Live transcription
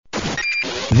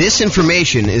This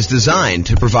information is designed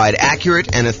to provide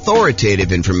accurate and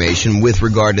authoritative information with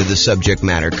regard to the subject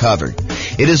matter covered.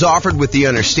 It is offered with the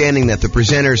understanding that the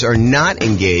presenters are not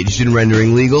engaged in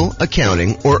rendering legal,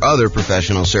 accounting, or other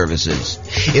professional services.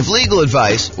 If legal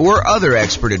advice or other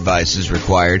expert advice is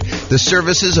required, the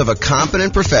services of a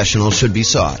competent professional should be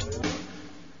sought.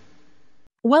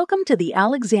 Welcome to the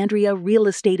Alexandria Real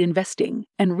Estate Investing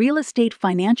and Real Estate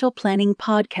Financial Planning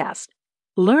Podcast.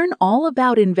 Learn all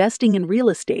about investing in real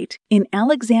estate in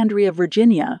Alexandria,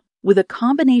 Virginia, with a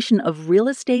combination of real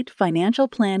estate financial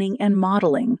planning and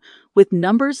modeling with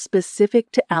numbers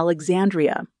specific to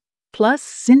Alexandria, plus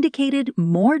syndicated,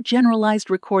 more generalized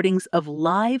recordings of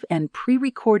live and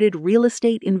pre-recorded real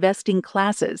estate investing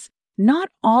classes, not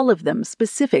all of them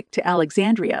specific to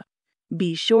Alexandria.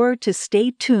 Be sure to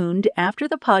stay tuned after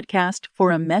the podcast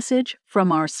for a message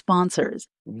from our sponsors.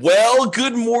 Well,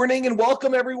 good morning and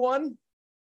welcome, everyone.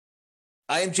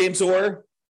 I am James Orr,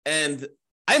 and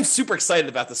I'm super excited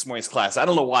about this morning's class. I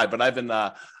don't know why, but I've been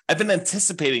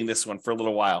anticipating this one for a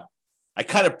little while. I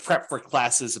kind of prep for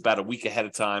classes about a week ahead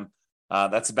of time.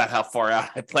 That's about how far out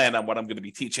I plan on what I'm going to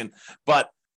be teaching. But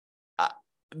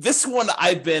this one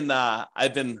I've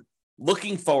been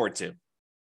looking forward to.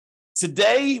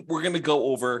 Today we're going to go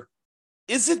over: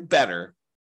 is it better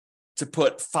to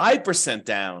put 5%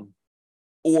 down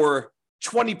or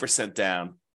 20%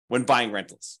 down when buying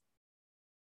rentals?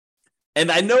 And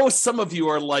I know some of you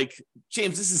are like,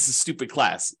 James, this is a stupid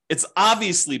class. It's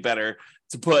obviously better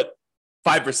to put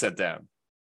 5% down.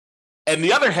 And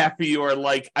the other half of you are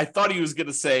like, I thought he was going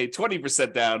to say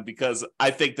 20% down because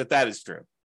I think that is true.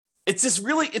 It's this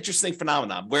really interesting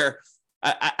phenomenon where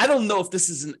I don't know if this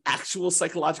is an actual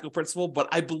psychological principle, but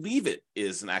I believe it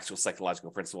is an actual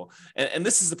psychological principle. And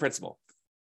this is the principle.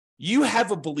 You have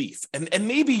a belief, and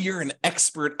maybe you're an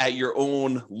expert at your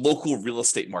own local real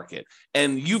estate market,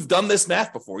 and you've done this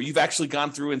math before. You've actually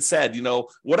gone through and said,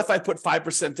 what if I put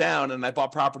 5% down and I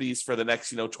bought properties for the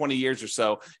next, 20 years or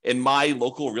so in my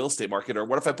local real estate market? Or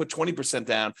what if I put 20%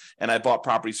 down and I bought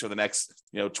properties for the next,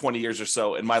 20 years or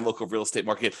so in my local real estate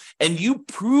market? And you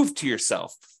prove to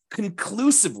yourself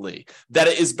conclusively that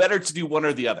it is better to do one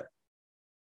or the other.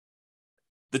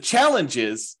 The challenge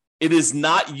is, it is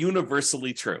not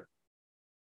universally true.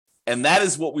 And that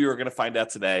is what we were going to find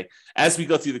out today as we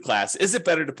go through the class. Is it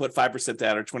better to put 5%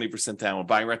 down or 20% down when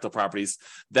buying rental properties?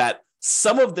 That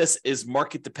some of this is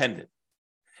market dependent.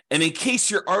 And in case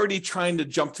you're already trying to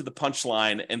jump to the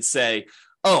punchline and say,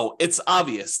 oh, it's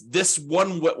obvious,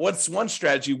 one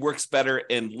strategy works better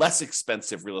in less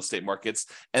expensive real estate markets,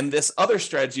 and this other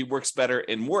strategy works better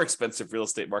in more expensive real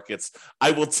estate markets,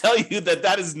 I will tell you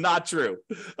that is not true.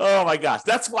 Oh my gosh,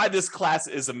 that's why this class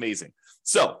is amazing.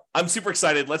 So I'm super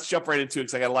excited. Let's jump right into it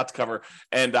because I got a lot to cover.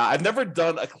 And I've never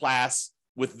done a class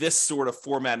with this sort of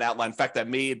format and outline. In fact, I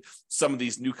made some of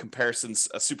these new comparisons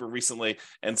super recently.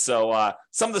 And so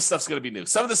some of this stuff's going to be new.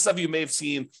 Some of the stuff you may have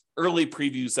seen early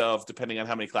previews of, depending on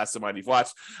how many classes of mine you've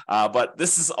watched. But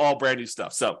this is all brand new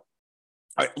stuff. So, all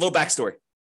right, a little backstory.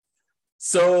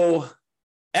 So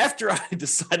after I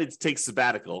decided to take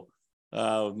sabbatical,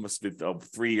 must have been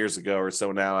 3 years ago or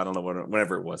so now. I don't know,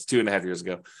 whenever it was, 2.5 years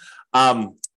ago.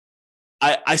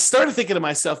 I started thinking to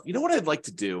myself, you know what I'd like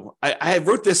to do? I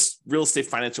wrote this real estate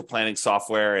financial planning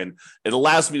software, and it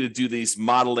allows me to do these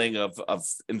modeling of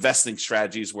investing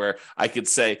strategies where I could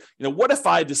say, what if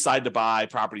I decide to buy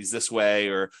properties this way?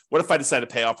 Or what if I decide to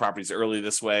pay off properties early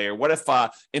this way? Or what if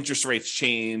interest rates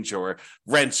change, or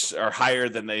rents are higher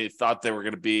than they thought they were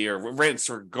going to be, or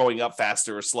rents are going up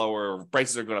faster or slower, or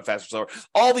prices are going up faster or slower?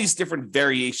 All these different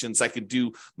variations I could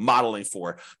do modeling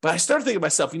for. But I started thinking to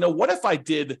myself, what if I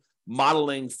did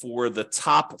modeling for the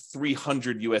top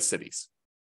 300 U.S. cities?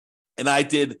 And I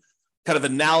did kind of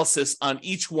analysis on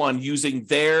each one using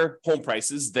their home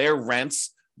prices, their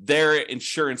rents, their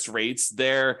insurance rates,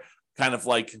 their kind of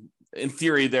like, in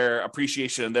theory, their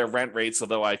appreciation and their rent rates,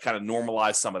 although I kind of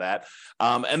normalized some of that.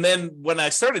 And then when I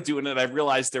started doing it, I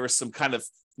realized there was some kind of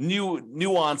new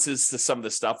nuances to some of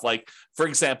this stuff. Like, for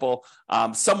example,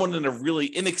 someone in a really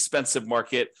inexpensive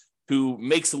market who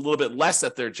makes a little bit less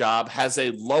at their job has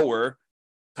a lower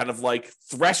kind of like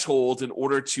threshold in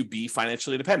order to be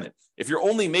financially independent. If you're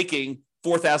only making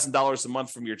 $4,000 a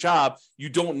month from your job, you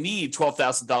don't need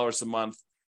 $12,000 a month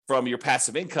from your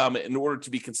passive income in order to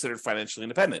be considered financially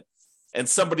independent. And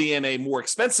somebody in a more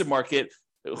expensive market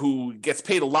who gets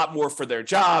paid a lot more for their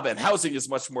job and housing is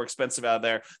much more expensive out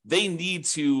there, they need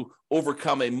to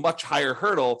overcome a much higher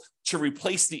hurdle to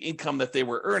replace the income that they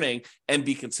were earning and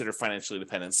be considered financially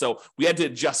independent. So we had to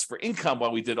adjust for income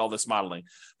while we did all this modeling.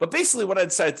 But basically what I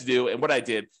decided to do, and what I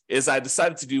did, is I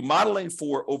decided to do modeling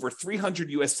for over 300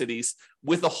 US cities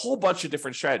with a whole bunch of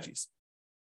different strategies.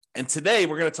 And today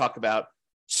we're going to talk about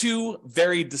two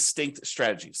very distinct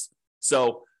strategies.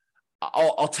 So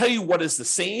I'll tell you what is the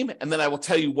same, and then I will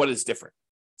tell you what is different.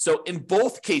 So in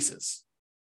both cases,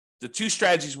 the two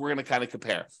strategies we're going to kind of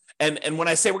compare. And when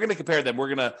I say we're going to compare them,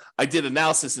 I did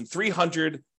analysis in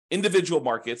 300 individual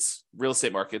markets, real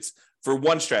estate markets, for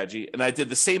one strategy. And I did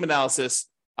the same analysis.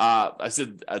 I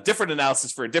did a different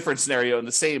analysis for a different scenario in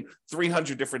the same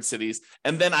 300 different cities.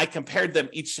 And then I compared them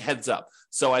each heads up.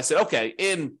 So I said, okay,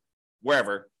 in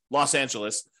wherever, Los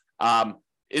Angeles,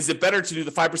 is it better to do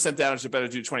the 5% down or is it better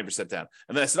to do 20% down?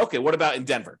 And then I said, okay, what about in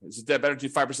Denver? Is it better to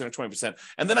do 5% or 20%?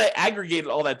 And then I aggregated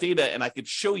all that data and I could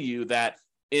show you that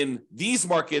in these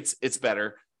markets, it's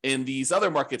better. In these other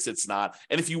markets, it's not.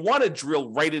 And if you want to drill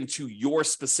right into your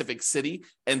specific city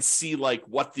and see like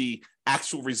what the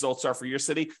actual results are for your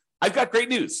city, I've got great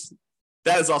news.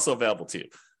 That is also available to you,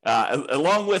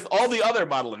 along with all the other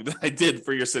modeling that I did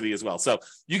for your city as well. So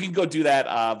you can go do that.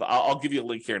 I'll give you a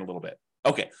link here in a little bit.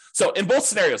 Okay, so in both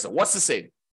scenarios, what's the same?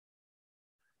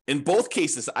 In both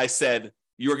cases, I said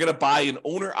you're going to buy an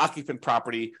owner-occupant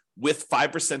property with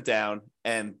 5% down,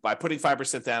 and by putting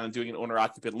 5% down and doing an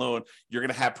owner-occupant loan, you're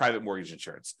going to have private mortgage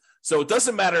insurance. So it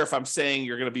doesn't matter if I'm saying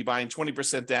you're going to be buying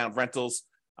 20% down rentals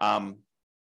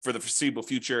for the foreseeable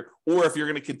future, or if you're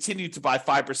going to continue to buy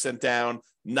 5% down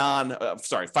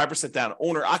 5% down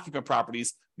owner-occupant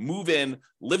properties, move in,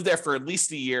 live there for at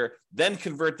least a year, then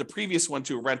convert the previous one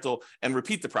to a rental and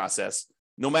repeat the process.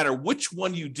 No matter which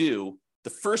one you do, the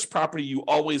first property you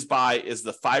always buy is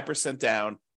the 5%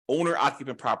 down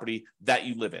owner-occupant property that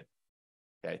you live in.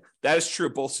 Okay, that is true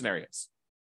of both scenarios.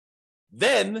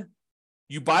 Then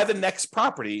you buy the next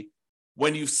property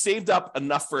when you've saved up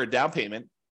enough for a down payment,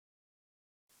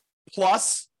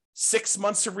 plus 6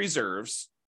 months of reserves,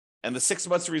 and the 6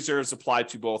 months of reserves apply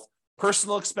to both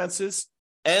personal expenses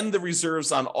and the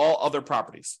reserves on all other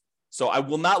properties. So I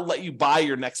will not let you buy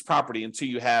your next property until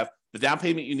you have the down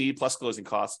payment you need plus closing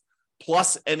costs,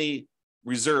 plus any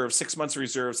reserves, 6 months of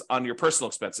reserves on your personal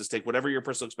expenses. Take whatever your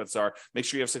personal expenses are, make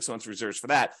sure you have 6 months of reserves for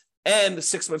that, and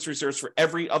 6 months of reserves for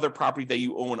every other property that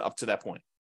you own up to that point.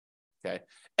 Okay.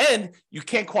 And you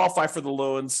can't qualify for the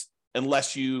loans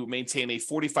unless you maintain a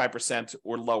 45%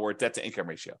 or lower debt to income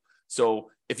ratio.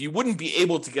 So if you wouldn't be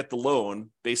able to get the loan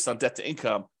based on debt to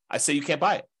income, I say you can't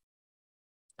buy it.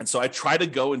 And so I try to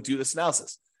go and do this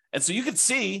analysis. And so you can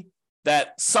see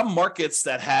that some markets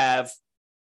that have,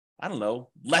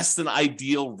 less than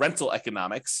ideal rental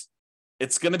economics,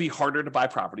 it's going to be harder to buy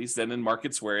properties than in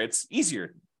markets where it's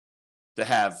easier to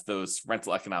have those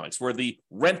rental economics, where the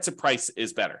rent to price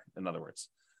is better, in other words.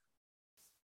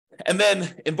 And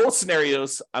then in both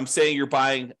scenarios, I'm saying you're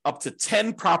buying up to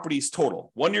 10 properties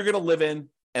total, one you're going to live in,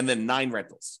 and then 9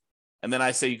 rentals. And then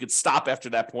I say you could stop after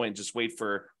that point and just wait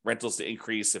for rentals to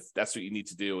increase if that's what you need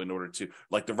to do in order to,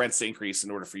 like the rents to increase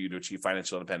in order for you to achieve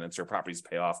financial independence or properties to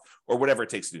pay off or whatever it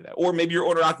takes to do that. Or maybe your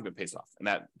owner occupant pays off and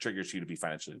that triggers you to be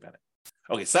financially independent.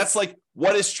 Okay, so that's like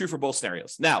what is true for both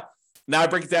scenarios. Now I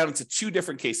break it down into 2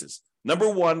 different cases. Number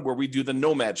one, where we do the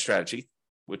nomad strategy,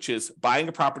 which is buying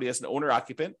a property as an owner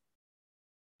occupant,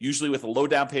 usually with a low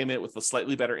down payment with a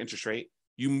slightly better interest rate.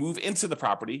 You move into the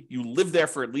property, you live there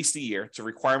for at least a year. It's a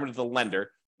requirement of the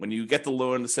lender. When you get the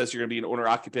loan that says you're going to be an owner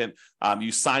occupant,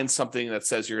 you sign something that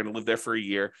says you're going to live there for a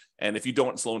year. And if you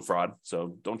don't, it's loan fraud.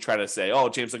 So don't try to say, oh,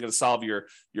 James, I'm going to solve or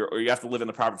you have to live in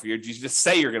the property for a year. You just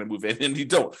say you're going to move in and you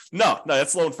don't. No,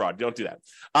 that's loan fraud. You don't do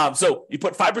that. So you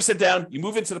put 5% down, you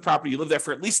move into the property, you live there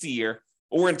for at least a year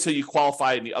or until you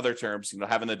qualify in the other terms,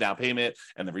 having the down payment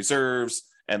and the reserves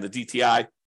and the DTI.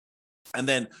 And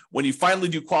then when you finally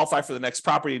do qualify for the next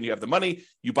property and you have the money,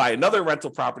 you buy another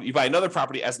rental property, you buy another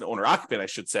property as an owner occupant, I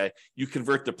should say, you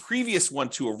convert the previous one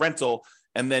to a rental,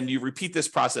 and then you repeat this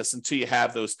process until you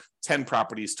have those 10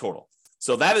 properties total.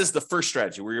 So that is the first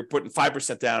strategy where you're putting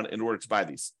 5% down in order to buy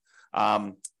these.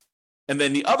 And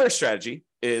then the other strategy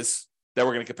is that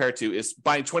we're going to compare to is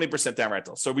buying 20% down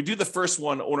rental. So we do the first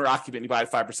one, owner occupant, you buy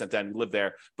 5% down, you live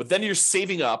there, but then you're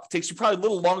saving up. It takes you probably a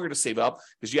little longer to save up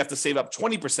because you have to save up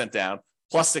 20% down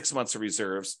plus 6 months of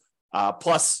reserves,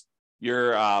 plus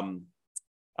your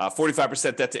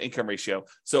 45% debt to income ratio.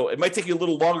 So it might take you a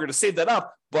little longer to save that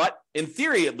up, but in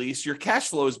theory, at least, your cash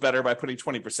flow is better by putting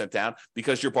 20% down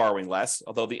because you're borrowing less,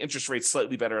 although the interest rate's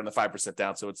slightly better on the 5%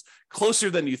 down. So it's closer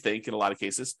than you think in a lot of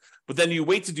cases. But then you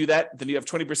wait to do that. Then you have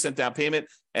 20% down payment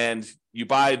and you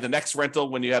buy the next rental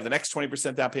when you have the next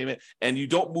 20% down payment, and you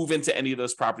don't move into any of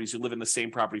those properties. You live in the same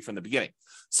property from the beginning.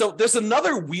 So there's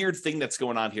another weird thing that's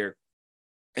going on here.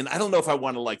 And I don't know if I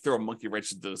want to like throw a monkey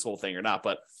wrench into this whole thing or not,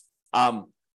 but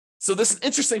so this is an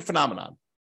interesting phenomenon.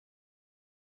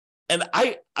 And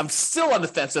I'm still on the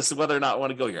fence as to whether or not I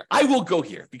want to go here. I will go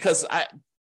here because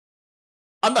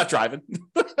I'm not driving.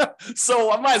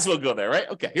 So I might as well go there, right?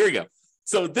 Okay, here we go.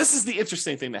 So this is the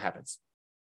interesting thing that happens.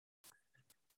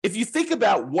 If you think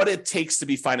about what it takes to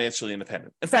be financially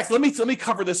independent. In fact, let me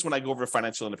cover this when I go over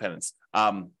financial independence,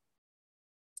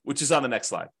 which is on the next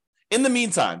slide. In the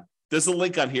meantime, there's a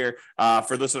link on here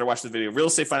for those that are watching the video,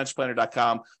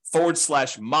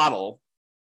 realestatefinancialplanner.com/model.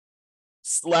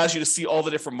 Allows you to see all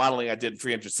the different modeling I did in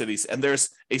 300 cities. And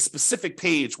there's a specific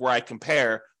page where I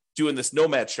compare doing this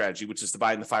nomad strategy, which is to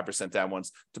buying the 5% down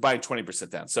ones to buying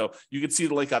 20% down. So you can see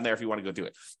the link on there if you want to go do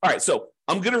it. All right. So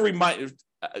I'm going to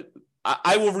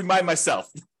I will remind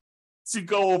myself to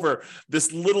go over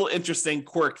this little interesting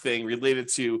quirk thing related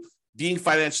to being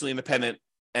financially independent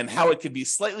and how it could be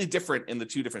slightly different in the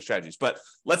two different strategies. But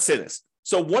let's say this.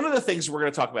 So one of the things we're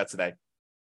going to talk about today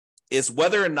is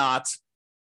whether or not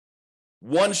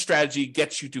one strategy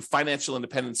gets you to financial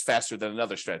independence faster than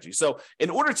another strategy. So in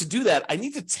order to do that, I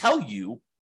need to tell you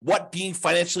what being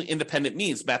financially independent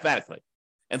means mathematically.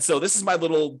 And so this is my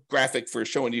little graphic for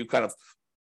showing you kind of,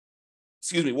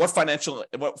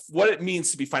 what it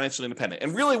means to be financially independent.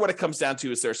 And really what it comes down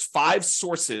to is there's 5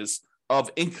 sources of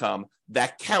income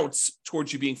that counts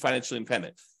towards you being financially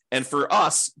independent. And for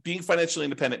us, being financially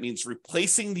independent means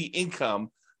replacing the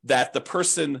income that the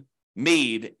person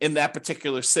made in that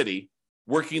particular city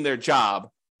working their job,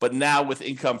 but now with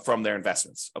income from their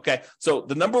investments. Okay. So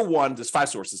there's 5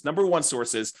 sources. Number 1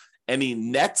 source is any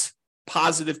net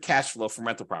positive cash flow from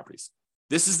rental properties.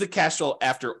 This is the cash flow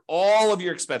after all of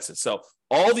your expenses. So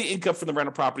all the income from the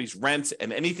rental properties, rent,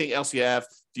 and anything else you have.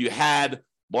 If you had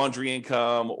laundry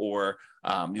income or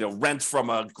rent from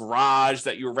a garage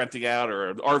that you were renting out or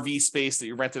an RV space that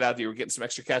you rented out that you were getting some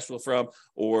extra cash flow from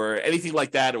or anything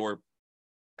like that, or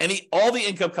all the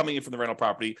income coming in from the rental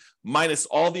property minus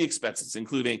all the expenses,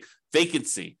 including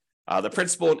vacancy, the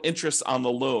principal and interest on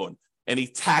the loan, any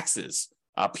taxes,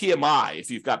 PMI, if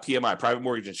you've got PMI, private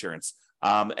mortgage insurance,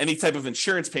 any type of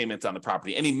insurance payment on the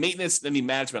property, any maintenance, any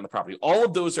management on the property, all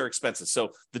of those are expenses.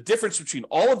 So the difference between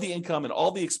all of the income and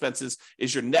all the expenses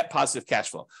is your net positive cash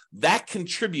flow. That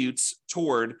contributes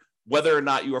toward whether or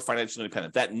not you are financially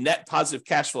independent. That net positive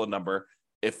cash flow number,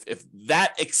 if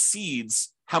that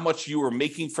exceeds how much you are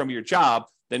making from your job,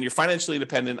 then you're financially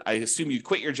independent. I assume you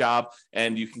quit your job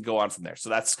and you can go on from there. So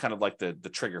that's kind of like the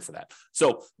trigger for that.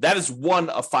 So that is one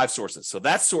of 5 sources. So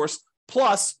that source,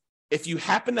 plus if you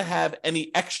happen to have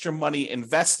any extra money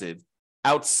invested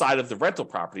outside of the rental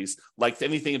properties, like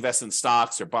anything invested in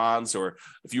stocks or bonds, or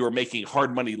if you are making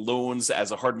hard money loans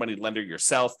as a hard money lender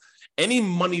yourself, any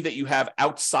money that you have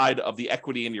outside of the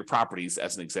equity in your properties,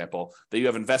 as an example, that you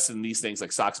have invested in these things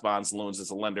like stocks, bonds, loans as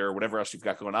a lender, or whatever else you've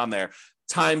got going on there,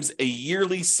 times a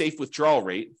yearly safe withdrawal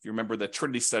rate. If you remember the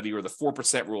Trinity study or the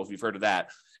 4% rule, if you've heard of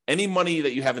that, any money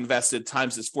that you have invested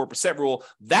times this 4% rule,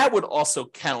 that would also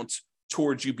count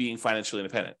towards you being financially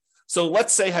independent. So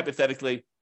let's say hypothetically,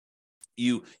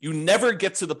 you never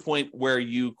get to the point where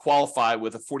you qualify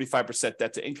with a 45%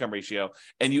 debt to income ratio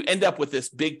and you end up with this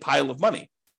big pile of money.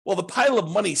 Well, the pile of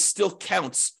money still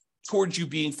counts towards you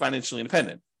being financially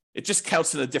independent. It just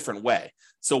counts in a different way.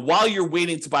 So while you're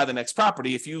waiting to buy the next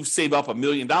property, if you save up $1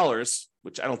 million,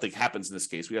 which I don't think happens in this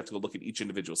case, we have to go look at each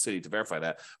individual city to verify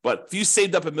that. But if you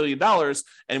saved up $1 million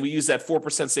and we use that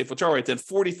 4% safe withdrawal rate, then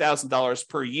 $40,000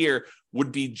 per year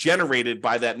would be generated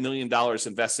by that $1 million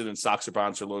invested in stocks or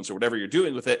bonds or loans or whatever you're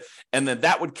doing with it. And then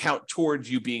that would count towards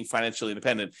you being financially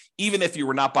independent, even if you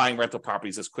were not buying rental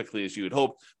properties as quickly as you would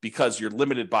hope, because you're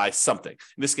limited by something.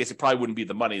 In this case, it probably wouldn't be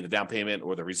the money, the down payment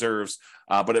or the reserves,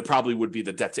 but it probably would be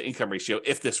the debt to income ratio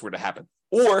if this were to happen.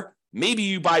 Or maybe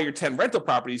you buy your 10 rental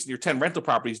properties and your 10 rental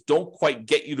properties don't quite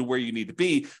get you to where you need to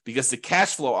be because the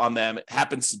cash flow on them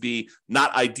happens to be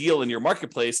not ideal in your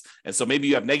marketplace. And so maybe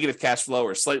you have negative cash flow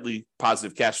or slightly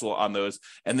positive cash flow on those.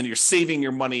 And then you're saving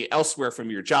your money elsewhere from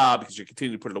your job because you're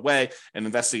continuing to put it away and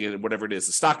investing in whatever it is,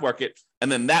 the stock market.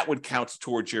 And then that would count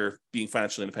towards your being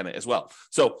financially independent as well.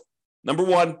 So number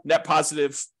 1, net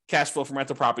positive cash flow from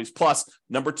rental properties plus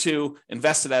number 2,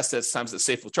 invested assets times the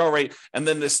safe withdrawal rate. And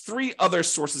then there's 3 other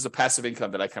sources of passive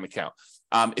income that I kind of count.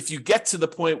 If you get to the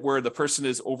point where the person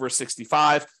is over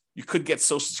 65, you could get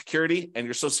Social Security, and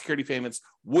your Social Security payments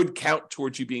would count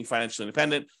towards you being financially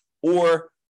independent. Or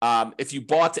if you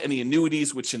bought any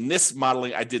annuities, which in this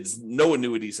modeling, I did no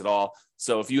annuities at all.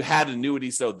 So if you had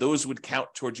annuities, though, those would count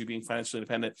towards you being financially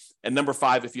independent. And number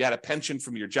 5, if you had a pension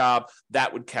from your job,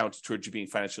 that would count towards you being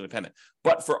financially independent.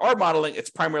 But for our modeling,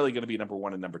 it's primarily going to be number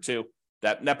 1 and number 2,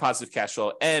 that net positive cash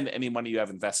flow and any money you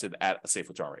have invested at a safe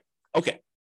withdrawal rate. Okay.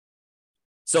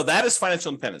 So that is financial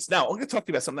independence. Now, I'm going to talk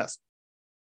to you about something else.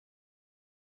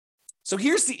 So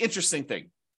here's the interesting thing.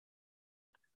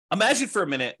 Imagine for a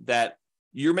minute that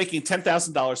you're making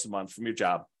 $10,000 a month from your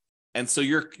job. And so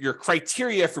your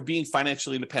criteria for being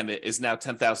financially independent is now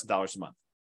 $10,000 a month.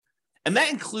 And that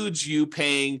includes you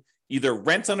paying either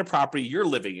rent on a property you're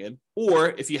living in, or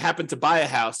if you happen to buy a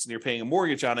house and you're paying a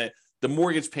mortgage on it, the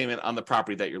mortgage payment on the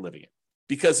property that you're living in.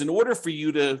 Because in order for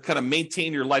you to kind of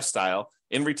maintain your lifestyle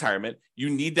in retirement, you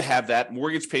need to have that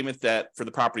mortgage payment that for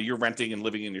the property you're renting and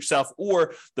living in yourself,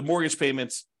 or the mortgage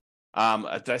payments.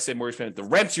 Did I say mortgage payment? The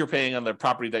rent you're paying on the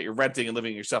property that you're renting and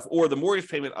living in yourself, or the mortgage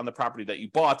payment on the property that you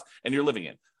bought and you're living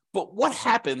in. But what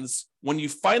happens when you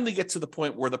finally get to the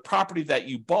point where the property that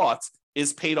you bought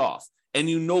is paid off and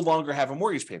you no longer have a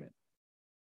mortgage payment?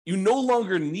 You no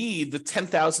longer need the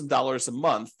 $10,000 a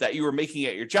month that you were making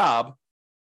at your job,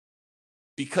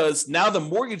 because now the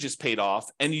mortgage is paid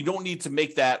off and you don't need to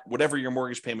make that whatever your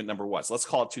mortgage payment number was. Let's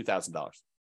call it $2,000.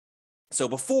 So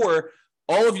before,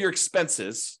 all of your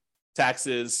expenses,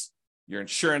 taxes, your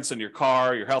insurance on your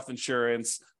car, your health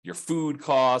insurance, your food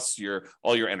costs,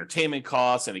 all your entertainment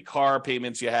costs, any car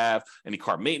payments you have, any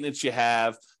car maintenance you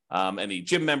have, any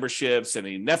gym memberships,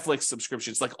 any Netflix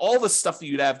subscriptions, like all the stuff that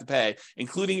you'd have to pay,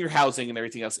 including your housing and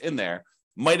everything else in there,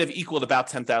 might have equaled about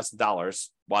 $10,000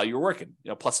 while you were working,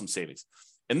 plus some savings.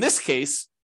 In this case,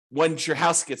 when your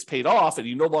house gets paid off and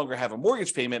you no longer have a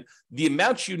mortgage payment, the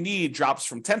amount you need drops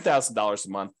from $10,000 a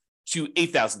month to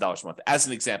 $8,000 a month, as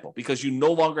an example, because you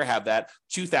no longer have that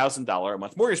 $2,000 a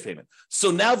month mortgage payment.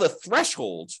 So now the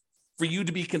threshold for you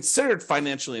to be considered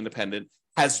financially independent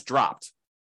has dropped.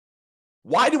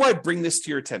 Why do I bring this to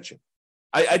your attention?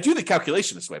 I do the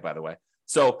calculation this way, by the way.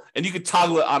 So, and you could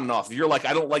toggle it on and off. If you're like,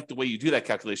 I don't like the way you do that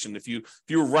calculation. If you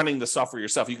were running the software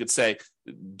yourself, you could say,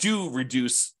 do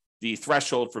reduce the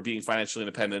threshold for being financially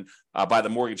independent by the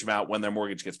mortgage amount when their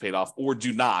mortgage gets paid off, or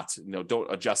do not,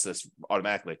 don't adjust this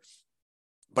automatically.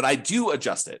 But I do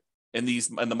adjust it in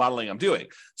the modeling I'm doing.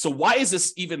 So why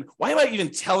am I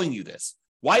even telling you this?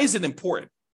 Why is it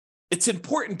important? It's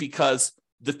important because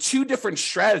the 2 different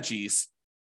strategies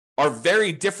are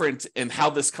very different in how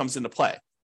this comes into play.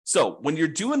 So when you're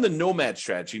doing the nomad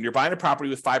strategy and you're buying a property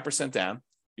with 5% down,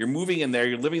 you're moving in there,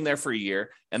 you're living there for a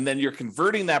year, and then you're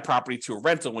converting that property to a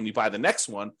rental when you buy the next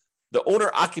one, the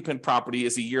owner-occupant property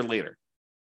is a year later.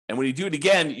 And when you do it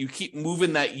again, you keep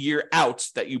moving that year out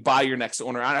that you buy your next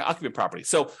owner-occupant property.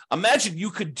 So imagine you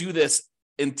could do this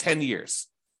in 10 years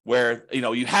where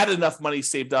you had enough money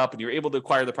saved up and you're able to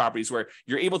acquire the properties where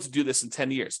you're able to do this in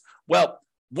 10 years. Well,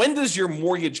 when does your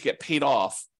mortgage get paid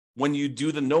off when you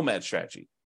do the nomad strategy?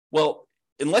 Well,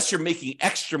 unless you're making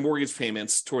extra mortgage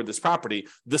payments toward this property,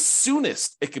 the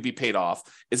soonest it could be paid off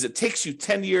is it takes you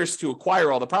 10 years to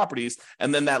acquire all the properties.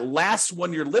 And then that last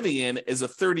one you're living in is a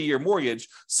 30-year mortgage.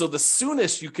 So the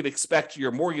soonest you could expect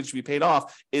your mortgage to be paid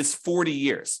off is 40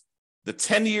 years. The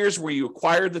 10 years where you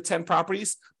acquired the 10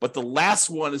 properties, but the last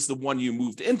one is the one you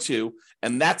moved into.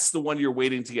 And that's the one you're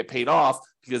waiting to get paid off,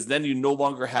 because then you no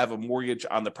longer have a mortgage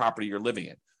on the property you're living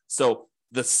in. So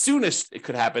the soonest it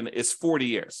could happen is 40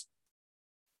 years.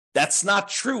 That's not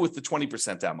true with the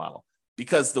 20% down model,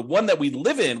 because the one that we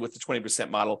live in with the 20%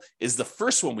 model is the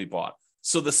first one we bought.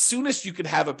 So the soonest you could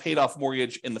have a paid off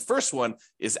mortgage in the first one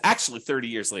is actually 30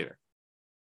 years later.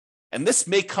 And this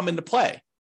may come into play.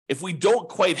 If we don't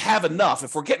quite have enough,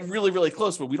 if we're getting really, really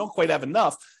close, but we don't quite have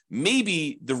enough,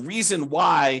 maybe the reason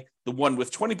why the one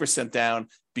with 20% down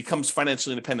becomes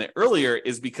financially independent earlier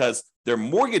is because their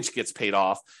mortgage gets paid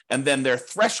off, and then their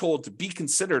threshold to be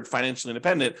considered financially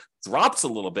independent drops a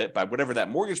little bit by whatever that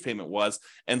mortgage payment was.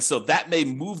 And so that may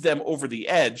move them over the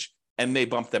edge and may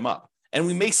bump them up. And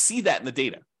we may see that in the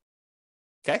data.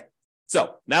 Okay.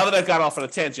 So now that I've got off on a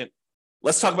tangent,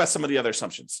 let's talk about some of the other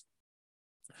assumptions.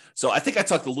 So I think I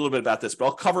talked a little bit about this, but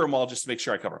I'll cover them all just to make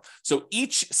sure I cover them. So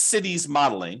each city's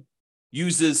modeling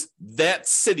uses that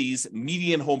city's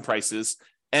median home prices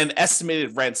and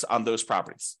estimated rents on those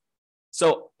properties.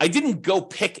 So I didn't go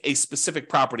pick a specific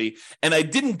property, and I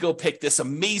didn't go pick this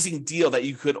amazing deal that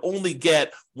you could only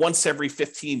get once every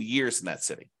 15 years in that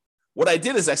city. what I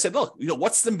did is I said, look,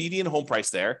 what's the median home price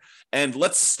there? And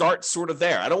let's start sort of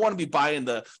there. I don't want to be buying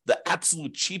the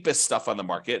absolute cheapest stuff on the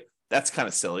market. That's kind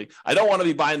of silly. I don't want to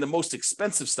be buying the most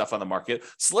expensive stuff on the market.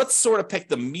 So let's sort of pick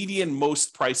the median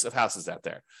most price of houses out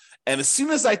there. And as soon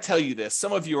as I tell you this,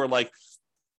 some of you are like,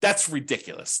 that's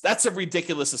ridiculous. That's a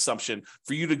ridiculous assumption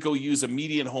for you to go use a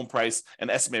median home price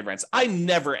and estimate rents. I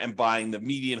never am buying the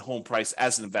median home price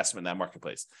as an investment in that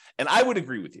marketplace. And I would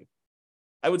agree with you.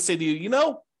 I would say to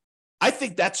you, I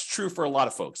think that's true for a lot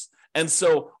of folks. And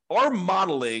so our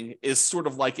modeling is sort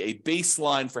of like a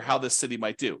baseline for how this city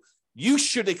might do. You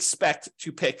should expect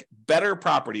to pick better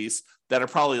properties that are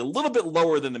probably a little bit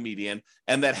lower than the median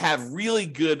and that have really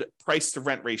good price to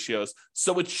rent ratios.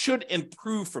 So it should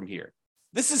improve from here.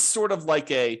 This is sort of like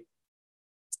if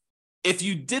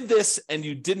you did this and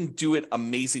you didn't do it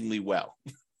amazingly well,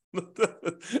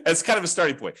 as kind of a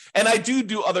starting point. And I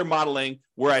do other modeling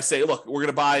where I say, look, we're going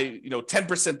to buy,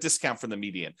 10% discount from the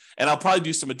median. And I'll probably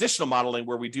do some additional modeling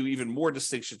where we do even more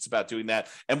distinctions about doing that.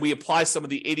 And we apply some of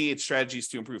the 88 strategies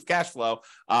to improve cash flow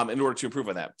in order to improve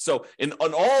on that. So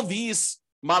on all these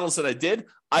models that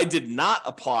I did not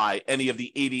apply any of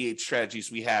the 88 strategies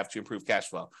we have to improve cash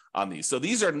flow on these. So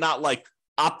these are not like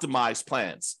optimized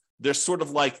plans. They're sort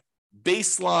of like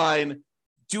baseline,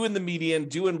 doing the median,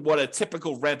 doing what a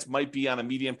typical rent might be on a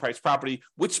median price property,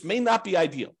 which may not be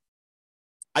ideal.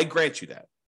 I grant you that.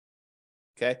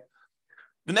 Okay.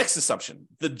 The next assumption,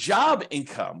 the job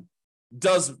income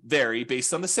does vary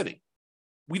based on the city.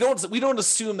 We don't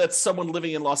assume that someone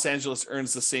living in Los Angeles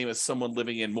earns the same as someone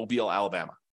living in Mobile,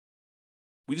 Alabama.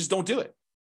 We just don't do it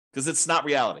because it's not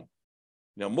reality.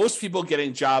 Most people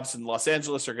getting jobs in Los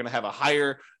Angeles are going to have a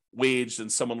higher wage than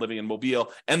someone living in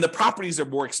Mobile, and the properties are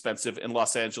more expensive in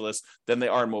Los Angeles than they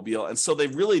are in Mobile, and so they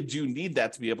really do need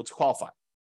that to be able to qualify.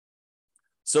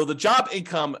 So the job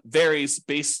income varies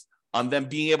based on them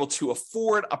being able to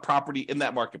afford a property in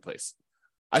that marketplace.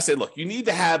 I say, look, you need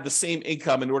to have the same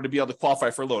income in order to be able to qualify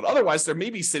for a loan. Otherwise, there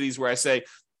may be cities where I say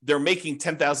they're making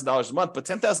 $10,000 a month, but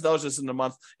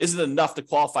 $10,000 isn't enough to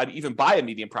qualify to even buy a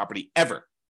median property ever.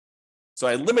 So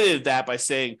I limited that by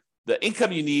saying the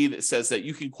income you need says that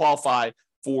you can qualify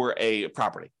for a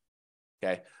property,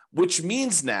 okay? Which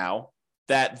means now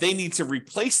that they need to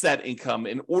replace that income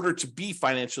in order to be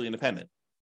financially independent.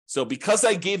 So because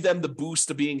I gave them the boost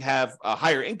to have a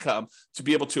higher income to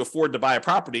be able to afford to buy a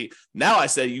property, now I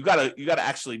say you gotta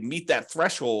actually meet that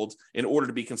threshold in order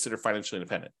to be considered financially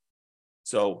independent.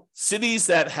 So cities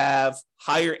that have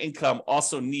higher income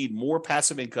also need more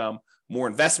passive income, more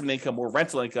investment income, more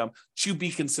rental income to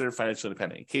be considered financially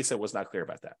independent, in case I was not clear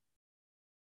about that.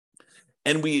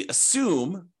 And we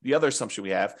assume, the other assumption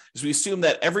we have, is we assume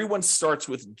that everyone starts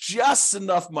with just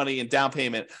enough money in down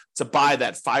payment to buy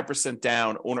that 5%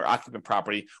 down owner-occupant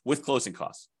property with closing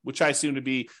costs, which I assume to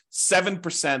be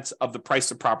 7% of the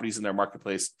price of properties in their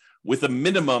marketplace with a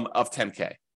minimum of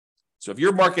 $10K. So if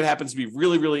your market happens to be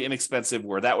really, really inexpensive,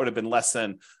 where that would have been less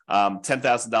than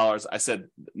 $10,000, I said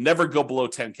never go below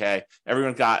 $10K.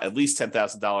 Everyone got at least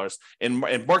 $10,000.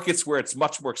 In markets where it's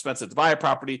much more expensive to buy a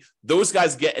property, those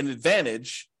guys get an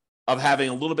advantage of having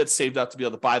a little bit saved up to be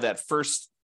able to buy that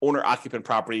first owner-occupant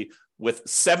property with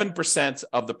 7%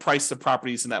 of the price of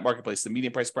properties in that marketplace, the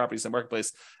median price of properties in the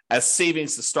marketplace, as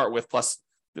savings to start with, plus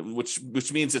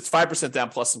which means it's 5% down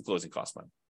plus some closing cost money.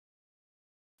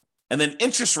 And then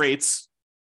interest rates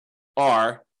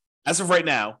are, as of right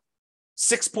now,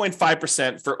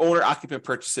 6.5% for owner-occupant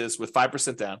purchases with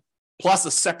 5% down, plus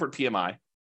a separate PMI,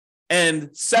 and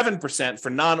 7% for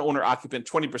non-owner-occupant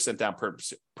 20% down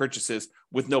purchases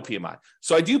with no PMI.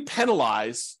 So I do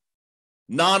penalize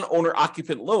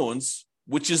non-owner-occupant loans,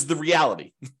 which is the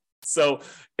reality. So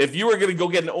if you were going to go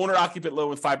get an owner-occupant loan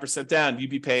with 5% down,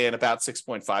 you'd be paying about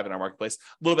 6.5 in our marketplace,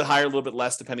 a little bit higher, a little bit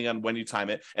less, depending on when you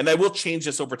time it. And I will change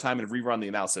this over time and rerun the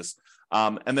analysis.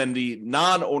 And then the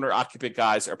non-owner-occupant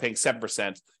guys are paying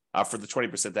 7% for the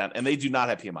 20% down, and they do not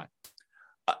have PMI.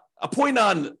 A point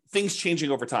on things changing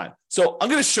over time. So I'm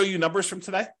going to show you numbers from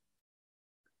today.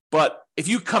 But if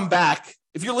you come back,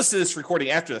 if you're listening to this recording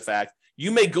after the fact,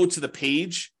 you may go to the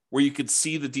page where you could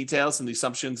see the details and the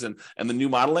assumptions and the new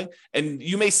modeling, and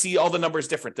you may see all the numbers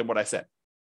different than what I said.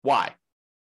 Why?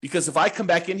 Because if I come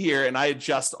back in here and I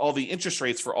adjust all the interest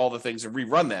rates for all the things and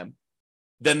rerun them,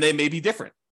 then they may be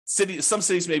different. Some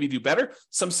cities maybe do better,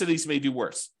 some cities may do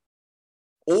worse.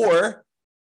 Or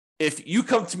if you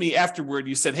come to me afterward,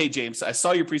 you said, hey, James, I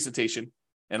saw your presentation,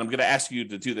 and I'm going to ask you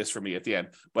to do this for me at the end,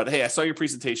 but hey, I saw your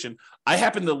presentation. I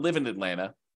happen to live in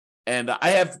Atlanta, and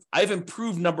I've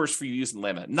improved numbers for you using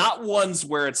Atlanta, not ones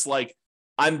where it's like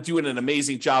I'm doing an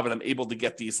amazing job and I'm able to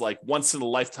get these like once in a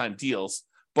lifetime deals,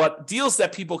 but deals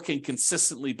that people can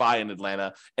consistently buy in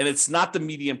Atlanta. And it's not the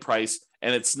median price,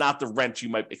 and it's not the rent you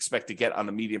might expect to get on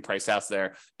the median price house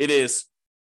there. It is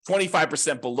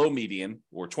 25% below median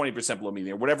or 20% below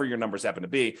median, or whatever your numbers happen to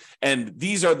be. And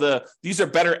these are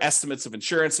better estimates of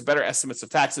insurance, better estimates of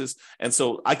taxes. And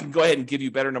so I can go ahead and give you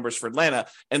better numbers for Atlanta.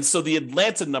 And so the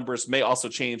Atlanta numbers may also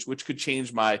change, which could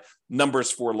change my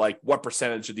numbers for like what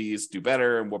percentage of these do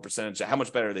better and what percentage, how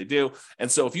much better they do.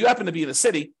 And so if you happen to be in a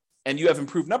city and you have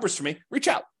improved numbers for me, reach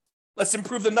out. Let's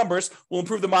improve the numbers. We'll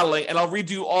improve the modeling, and I'll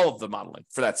redo all of the modeling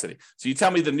for that city. So you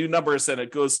tell me the new numbers, and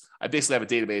it goes, I basically have a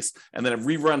database, and then it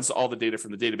reruns all the data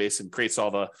from the database and creates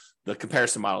all the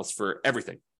comparison models for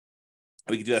everything.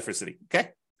 We can do that for a city,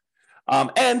 okay?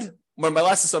 And one of my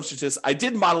last assumptions is I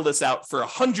did model this out for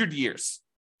 100 years.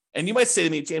 And you might say to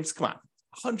me, James, come on,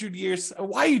 100 years?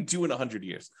 Why are you doing 100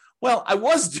 years? Well, I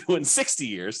was doing 60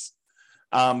 years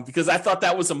because I thought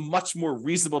that was a much more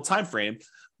reasonable time frame.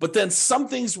 But then some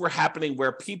things were happening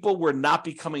where people were not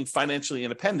becoming financially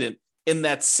independent in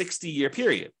that 60-year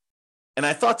period. And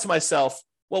I thought to myself,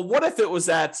 well, what if it was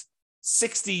at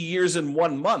 60 years and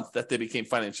 1 month that they became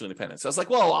financially independent? So I was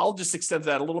like, well, I'll just extend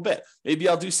that a little bit. Maybe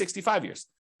I'll do 65 years.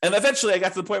 And eventually I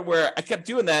got to the point where I kept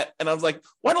doing that. And I was like,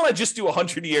 why don't I just do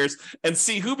 100 years and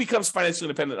see who becomes financially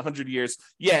independent in 100 years?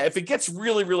 Yeah, if it gets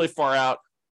really, really far out,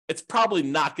 it's probably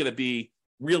not going to be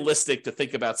realistic to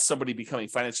think about somebody becoming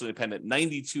financially independent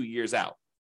 92 years out.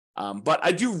 But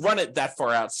I do run it that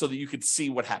far out so that you could see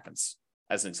what happens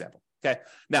as an example. Okay.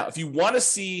 Now, if you want to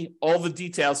see all the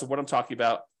details of what I'm talking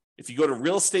about, if you go to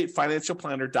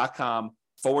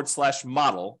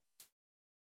realestatefinancialplanner.com/model,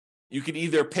 you can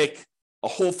either pick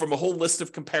from a whole list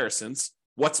of comparisons,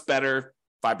 what's better,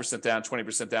 5% down,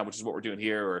 20% down, which is what we're doing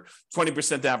here, or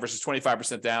 20% down versus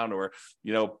 25% down, or,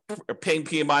 paying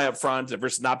PMI up front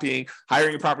versus not paying,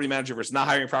 hiring a property manager versus not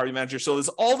hiring a property manager. So there's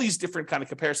all these different kind of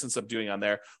comparisons I'm doing on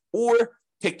there, or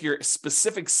pick your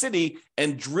specific city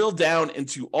and drill down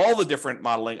into all the different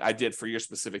modeling I did for your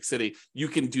specific city. You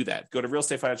can do that. Go to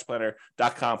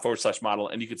realestatefinancialplanner.com/model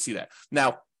and you can see that.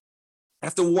 Now, I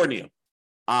have to warn you,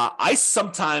 I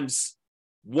sometimes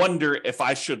wonder if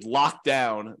I should lock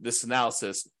down this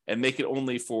analysis and make it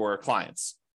only for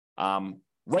clients.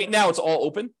 Right now, it's all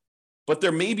open, but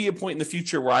there may be a point in the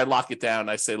future where I lock it down.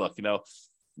 And I say, look,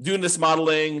 doing this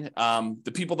modeling,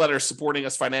 the people that are supporting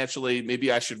us financially,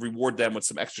 maybe I should reward them with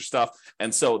some extra stuff.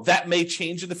 And so that may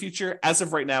change in the future. As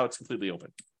of right now, it's completely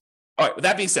open. All right, with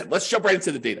that being said, let's jump right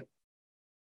into the data.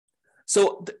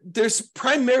 So there's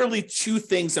primarily two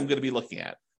things I'm going to be looking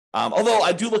at. Although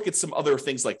I do look at some other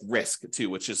things like risk too,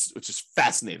 which is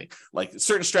fascinating. Like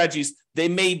certain strategies, they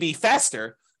may be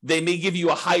faster, they may give you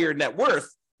a higher net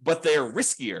worth, but they're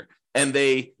riskier, and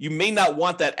you may not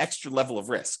want that extra level of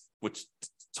risk, which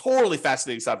totally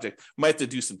fascinating subject. Might have to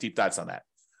do some deep dives on that.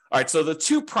 All right, so the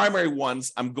two primary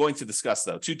ones I'm going to discuss,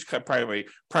 though, two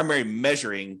primary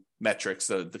measuring metrics,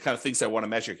 the kind of things I want to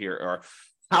measure here are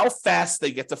how fast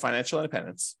they get to financial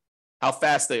independence, how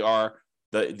fast they are,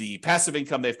 the passive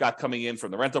income they've got coming in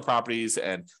from the rental properties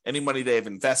and any money they've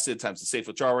invested times the safe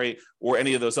withdrawal rate, or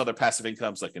any of those other passive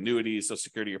incomes like annuities, Social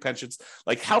Security, or pensions.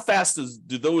 Like how fast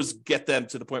do those get them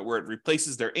to the point where it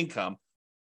replaces their income?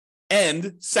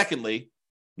 And secondly,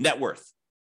 net worth.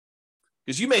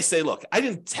 Because you may say, look, I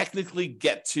didn't technically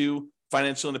get to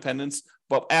financial independence,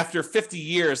 but after 50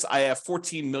 years, I have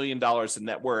 $14 million in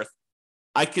net worth.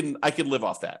 I can live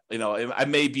off that. I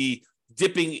may be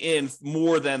dipping in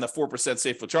more than the 4%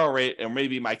 safe withdrawal rate, or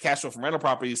maybe my cash flow from rental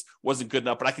properties wasn't good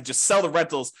enough, but I could just sell the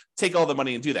rentals, take all the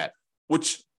money and do that,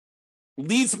 which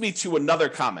leads me to another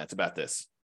comment about this.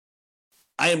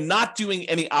 I am not doing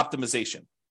any optimization.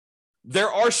 There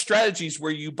are strategies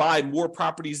where you buy more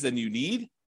properties than you need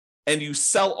and you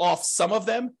sell off some of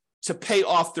them to pay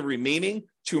off the remaining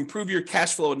to improve your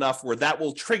cash flow enough where that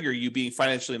will trigger you being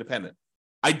financially independent.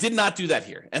 I did not do that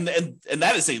here. And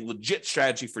that is a legit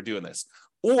strategy for doing this.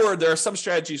 Or there are some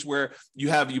strategies where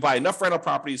you buy enough rental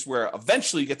properties where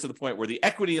eventually you get to the point where the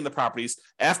equity in the properties,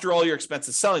 after all your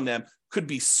expenses selling them, could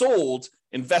be sold,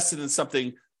 invested in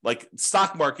something like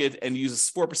stock market, and use a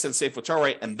 4% safe withdrawal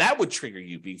rate, and that would trigger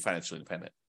you being financially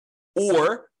independent.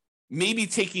 Or maybe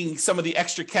taking some of the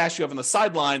extra cash you have on the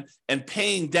sideline and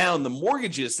paying down the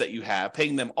mortgages that you have,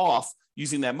 paying them off,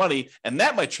 using that money, and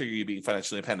that might trigger you being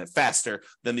financially independent faster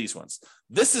than these ones.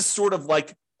 This is sort of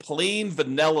like plain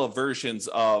vanilla versions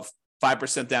of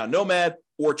 5% down nomad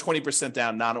or 20%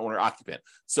 down non-owner occupant.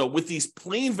 So with these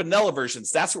plain vanilla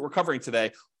versions, that's what we're covering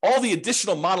today. All the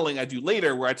additional modeling I do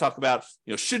later, where I talk about,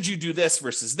 should you do this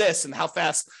versus this, and how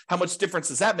much difference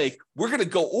does that make? We're going to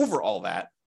go over all that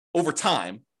over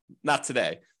time, not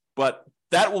today, but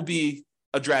that will be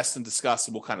address and discuss,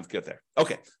 and we'll kind of get there.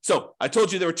 Okay, so I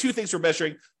told you there were two things we're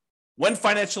measuring: when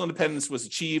financial independence was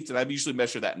achieved, and I usually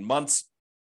measure that in months,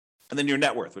 and then your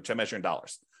net worth, which I measure in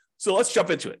dollars. So let's jump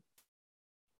into it.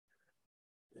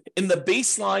 In the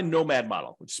baseline nomad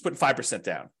model, which is putting 5%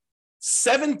 down,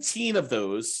 17 of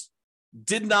those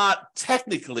did not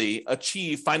technically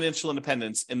achieve financial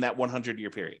independence in that 100-year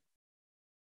period.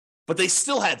 But they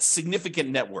still had significant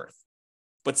net worth.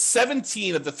 But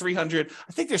 17 of the 300,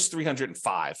 I think there's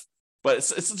 305, but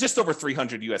it's just over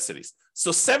 300 U.S. cities.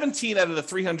 So 17 out of the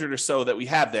 300 or so that we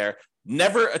have there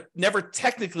never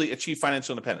technically achieved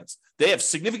financial independence. They have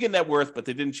significant net worth, but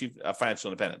they didn't achieve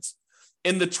financial independence.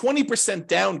 In the 20%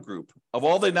 down group, of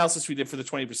all the analysis we did for the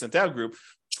 20% down group,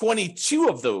 22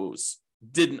 of those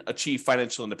didn't achieve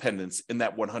financial independence in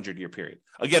that 100-year period.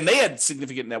 Again, they had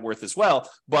significant net worth as well,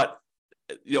 but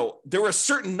there were a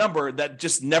certain number that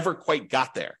just never quite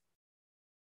got there.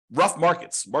 Rough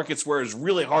markets where it's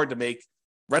really hard to make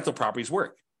rental properties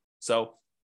work. So,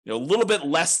 a little bit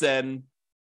less than,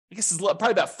 I guess it's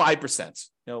probably about 5%,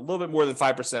 a little bit more than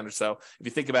 5% or so. If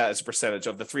you think about it as a percentage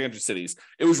of the 300 cities,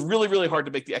 it was really, really hard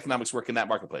to make the economics work in that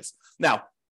marketplace. Now,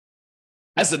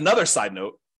 as another side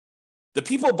note, the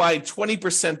people buying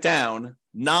 20% down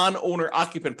non-owner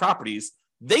occupant properties,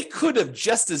 they could have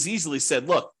just as easily said,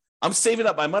 look, I'm saving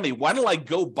up my money. Why don't I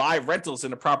go buy rentals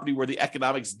in a property where the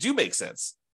economics do make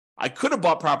sense? I could have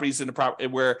bought properties in a property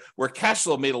where cash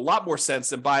flow made a lot more sense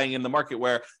than buying in the market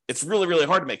where it's really, really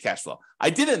hard to make cash flow.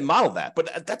 I didn't model that,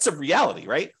 but that's a reality,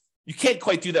 right? You can't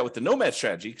quite do that with the nomad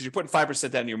strategy because you're putting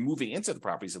 5% down and you're moving into the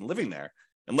properties and living there.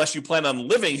 Unless you plan on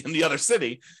living in the other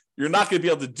city, you're not going to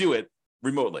be able to do it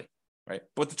remotely, right?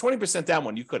 But the 20% down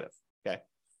one, you could have, okay?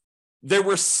 There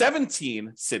were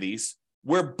 17 cities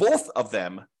where both of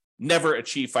them never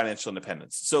achieved financial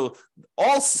independence. So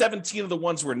all 17 of the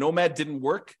ones where nomad didn't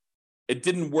work, it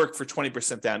didn't work for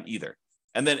 20% down either.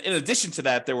 And then in addition to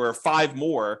that, there were 5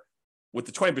 more with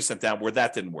the 20% down where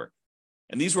that didn't work.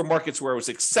 And these were markets where it was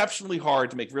exceptionally hard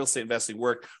to make real estate investing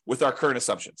work with our current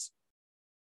assumptions.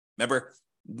 Remember,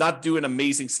 not doing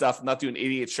amazing stuff, not doing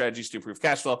 88 strategies to improve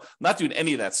cash flow, not doing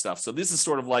any of that stuff. So this is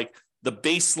sort of like the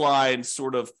baseline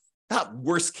sort of, not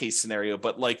worst case scenario,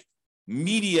 but like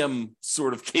medium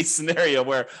sort of case scenario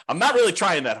where I'm not really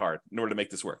trying that hard in order to make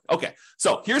this work. Okay,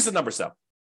 so here's the numbers though.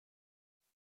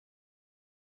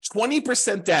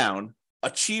 20% down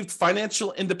achieved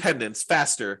financial independence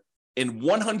faster in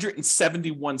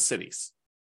 171 cities.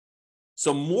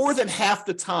 So more than half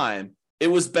the time, it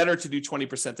was better to do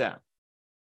 20% down.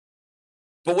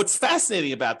 But what's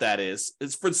fascinating about that is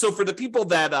for the people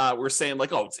that were saying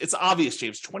like, oh, it's obvious,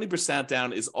 James, 20%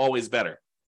 down is always better.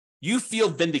 You feel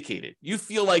vindicated. You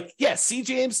feel like, yeah, see,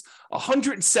 James,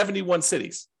 171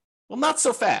 cities. Well, not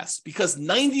so fast, because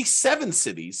 97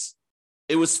 cities,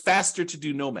 it was faster to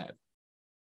do nomad.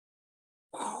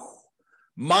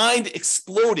 Mind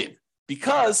exploded,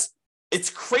 because it's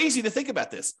crazy to think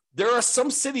about this. There are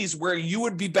some cities where you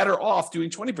would be better off doing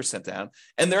 20% down,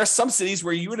 and there are some cities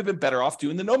where you would have been better off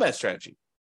doing the nomad strategy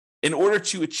in order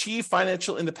to achieve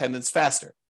financial independence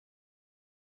faster.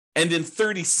 And in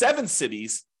 37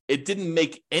 cities, it didn't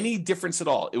make any difference at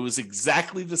all. It was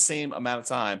exactly the same amount of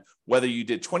time, whether you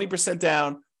did 20%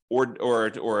 down or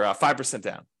 5%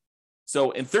 down.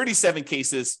 So in 37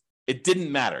 cases, it didn't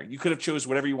matter. You could have chose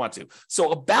whatever you want to.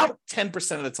 So about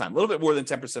 10% of the time, a little bit more than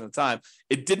 10% of the time,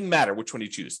 it didn't matter which one you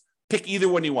choose. Pick either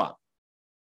one you want.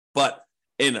 But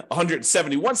in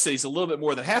 171 cities, a little bit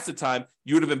more than half the time,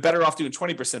 you would have been better off doing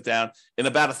 20% down. In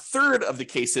about a third of the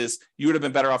cases, you would have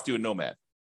been better off doing nomad.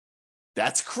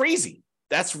 That's crazy.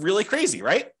 That's really crazy,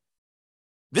 right?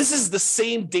 This is the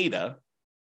same data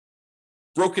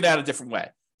broken out a different way.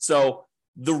 So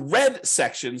the red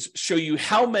sections show you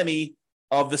how many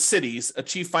of the cities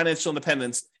achieve financial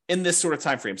independence in this sort of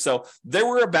time frame. So there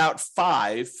were about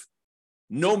 5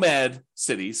 nomad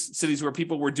cities where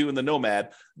people were doing the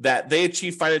nomad, that they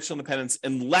achieved financial independence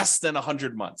in less than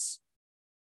 100 months.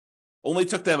 Only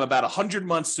took them about 100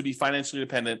 months to be financially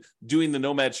independent doing the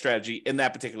nomad strategy in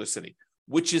that particular city,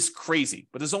 which is crazy.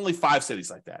 But there's only 5 cities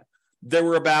like that. There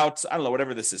were about, I don't know,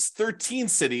 whatever this is, 13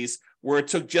 cities where it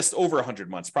took just over 100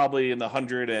 months, probably in the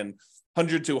 100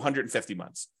 to 150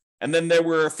 months. And then there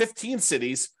were 15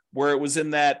 cities where it was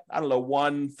in that, I don't know,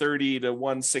 130 to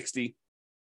 160,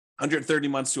 130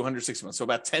 months to 160 months. So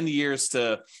about 10 years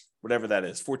to whatever that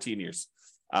is, 14 years,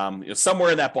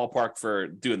 somewhere in that ballpark for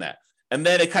doing that. And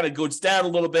then it kind of goes down a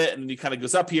little bit and it kind of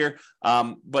goes up here.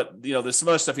 But there's some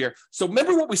other stuff here. So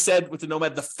remember what we said with the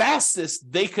nomad, the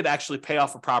fastest they could actually pay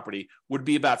off a property would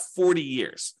be about 40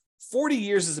 years. 40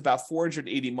 years is about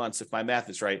 480 months, if my math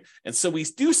is right. And so we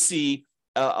do see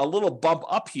a little bump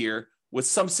up here with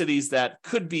some cities that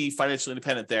could be financially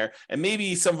independent there. And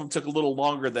maybe some of them took a little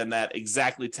longer than that,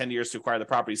 exactly 10 years to acquire the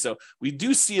property. So we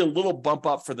do see a little bump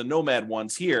up for the nomad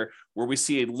ones here, where we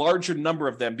see a larger number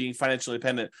of them being financially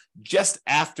independent just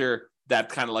after that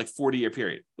kind of like 40-year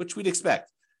period, which we'd expect.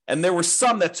 And there were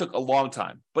some that took a long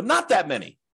time, but not that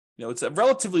many. You know, it's a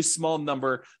relatively small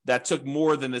number that took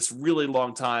more than this really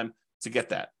long time to get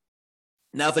that.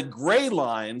 Now, the gray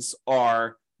lines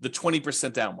are the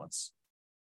 20% down ones.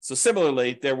 So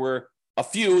similarly, there were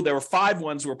 5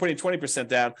 ones who were putting 20%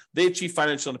 down. They achieved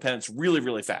financial independence really,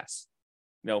 really fast.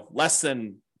 You know, less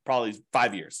than probably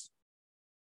 5 years.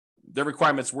 Their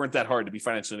requirements weren't that hard to be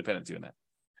financially independent doing that.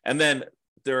 And then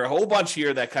there are a whole bunch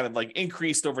here that kind of like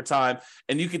increased over time,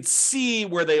 and you can see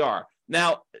where they are.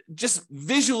 Now, just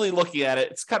visually looking at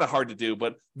it, it's kind of hard to do,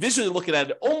 but visually looking at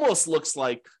it, it almost looks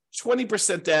like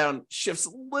 20% down shifts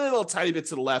a little tiny bit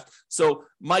to the left. So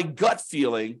my gut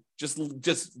feeling,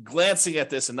 just glancing at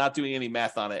this and not doing any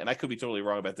math on it, and I could be totally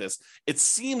wrong about this, it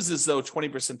seems as though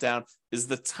 20% down is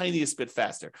the tiniest bit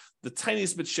faster, the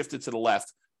tiniest bit shifted to the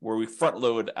left, where we front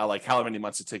load like however many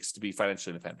months it takes to be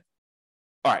financially independent.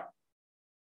 All right.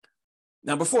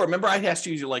 Now, before, remember I asked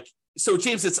you, you're like, so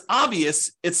James, it's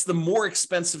obvious it's the more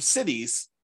expensive cities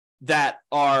that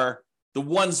are the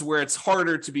ones where it's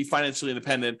harder to be financially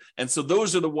independent. And so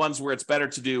those are the ones where it's better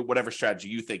to do whatever strategy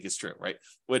you think is true, right?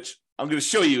 Which I'm going to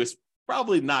show you is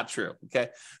probably not true, okay?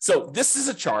 So this is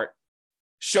a chart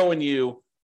showing you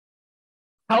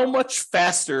how much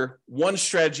faster one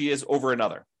strategy is over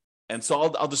another. And so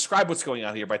I'll describe what's going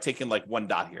on here by taking like one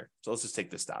dot here. So let's just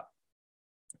take this dot.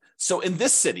 So in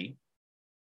this city,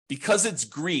 because it's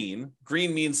green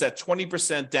means that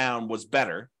 20% down was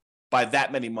better by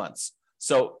that many months.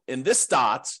 So in this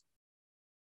dot,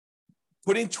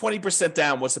 putting 20%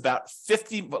 down was about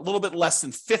a little bit less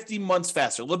than 50 months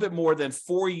faster, a little bit more than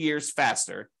 4 years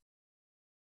faster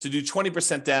to do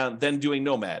 20% down than doing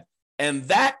nomad. And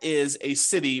that is a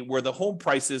city where the home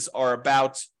prices are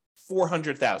about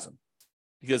 $400,000,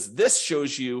 because this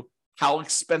shows you how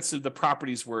expensive the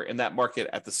properties were in that market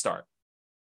at the start.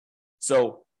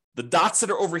 So the dots that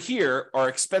are over here are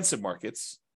expensive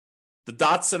markets. The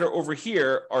dots that are over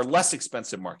here are less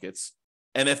expensive markets.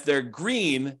 And if they're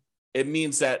green, it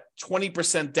means that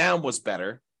 20% down was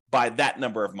better by that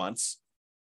number of months.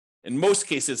 In most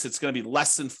cases, it's going to be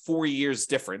less than 4 years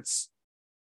difference.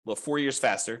 Well, 4 years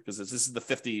faster, because this is the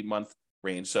 50-month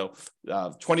range. So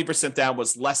 20% down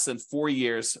was less than 4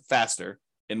 years faster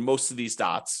in most of these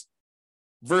dots.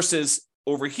 Versus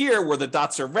over here, where the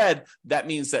dots are red, that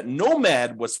means that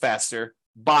nomad was faster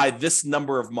by this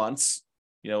number of months.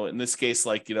 You know, in this case,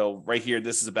 like, you know, right here,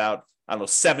 this is about,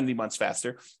 70 months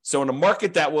faster. So in a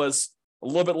market that was a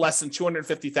little bit less than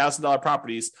 $250,000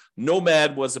 properties,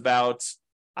 nomad was about,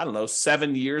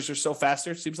 7 years or so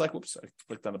faster. Seems like, whoops, I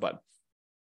clicked on the button.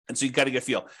 And so you got to get a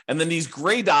feel. And then these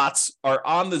gray dots are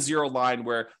on the zero line,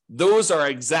 where those are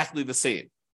exactly the same.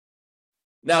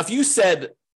 Now, if you said,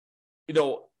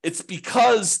 it's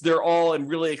because they're all in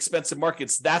really expensive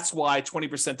markets, that's why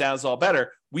 20% down is all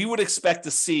better, we would expect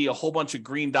to see a whole bunch of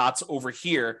green dots over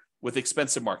here with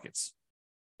expensive markets.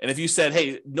 And if you said,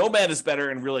 hey, nomad is better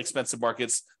in really expensive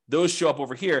markets, those show up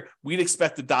over here, we'd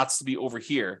expect the dots to be over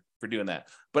here for doing that.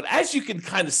 But as you can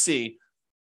kind of see,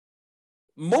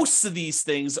 most of these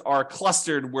things are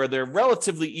clustered where they're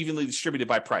relatively evenly distributed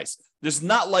by price. There's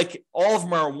not like all of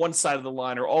them are on one side of the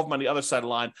line or all of them on the other side of the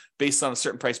line based on a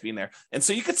certain price being there. And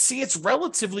so you could see it's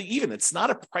relatively even. It's not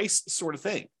a price sort of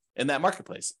thing in that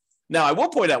marketplace. Now, I will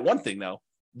point out one thing, though.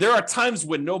 There are times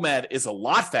when nomad is a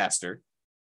lot faster,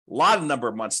 a lot of number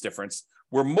of months difference,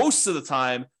 where most of the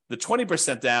time, the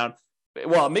 20% down,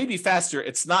 well, it may be faster.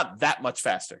 It's not that much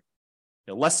faster,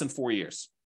 less than 4 years.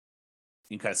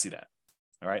 You can kind of see that.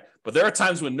 All right. But there are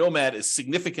times when nomad is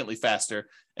significantly faster.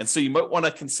 And so you might want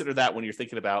to consider that when you're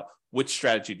thinking about which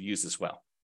strategy to use as well.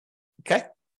 Okay. All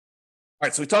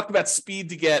right. So we talked about speed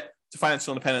to get to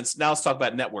financial independence. Now let's talk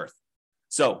about net worth.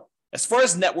 So as far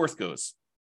as net worth goes,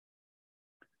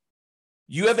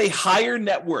 you have a higher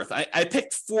net worth. I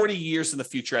picked 40 years in the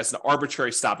future as an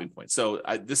arbitrary stopping point. So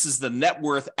this is the net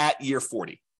worth at year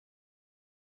 40.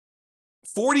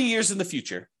 40 years in the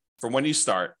future from when you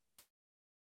start,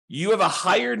 you have a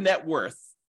higher net worth,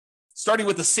 starting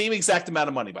with the same exact amount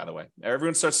of money, by the way.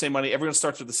 Everyone starts the same money. Everyone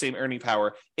starts with the same earning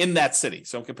power in that city.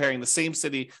 So I'm comparing the same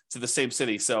city to the same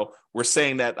city. So we're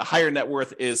saying that a higher net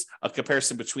worth is a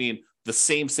comparison between the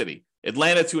same city,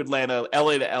 Atlanta to Atlanta,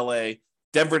 LA to LA,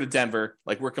 Denver to Denver.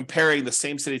 Like, we're comparing the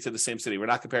same city to the same city. We're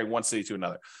not comparing one city to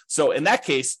another. So in that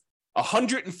case,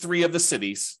 103 of the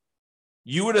cities,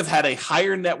 you would have had a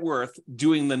higher net worth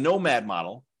doing the nomad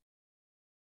model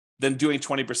than doing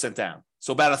 20% down.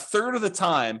 So about a third of the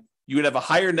time, you would have a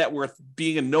higher net worth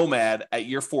being a nomad at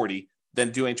year 40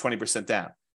 than doing 20%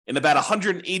 down. In about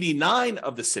 189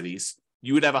 of the cities,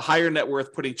 you would have a higher net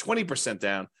worth putting 20%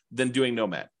 down than doing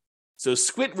nomad. So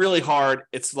squint really hard.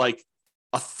 It's like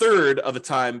a third of the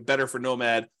time better for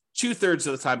nomad, 2/3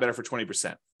 of the time better for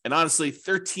 20%. And honestly,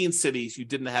 13 cities, you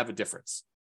didn't have a difference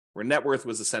where net worth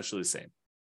was essentially the same.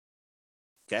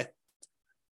 Okay.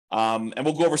 And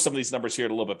we'll go over some of these numbers here a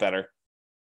little bit better.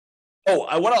 Oh,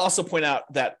 I want to also point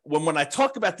out that when I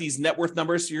talk about these net worth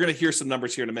numbers, you're going to hear some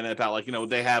numbers here in a minute about like,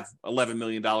 they have $11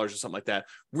 million or something like that.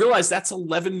 Realize that's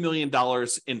 $11 million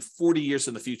in 40 years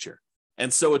in the future.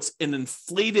 And so it's an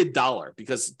inflated dollar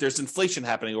because there's inflation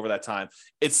happening over that time.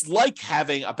 It's like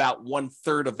having about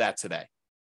 1/3 of that today.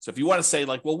 So if you want to say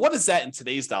like, well, what is that in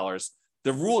today's dollars?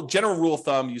 The general rule of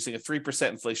thumb using a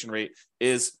 3% inflation rate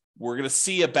is we're going to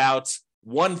see about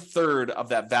 1/3 of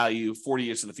that value 40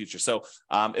 years in the future. So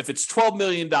if it's $12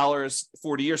 million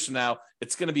 40 years from now,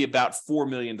 it's going to be about $4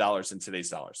 million in today's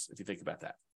dollars, if you think about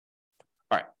that.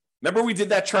 All right. Remember we did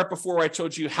that chart before where I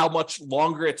told you how much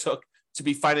longer it took to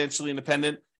be financially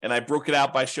independent? And I broke it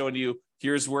out by showing you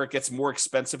here's where it gets more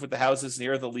expensive with the houses, and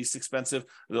here are the least expensive,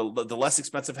 the less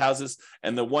expensive houses.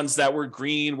 And the ones that were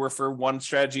green were for one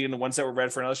strategy and the ones that were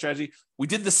red for another strategy. We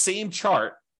did the same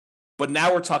chart, but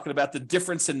now we're talking about the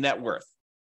difference in net worth.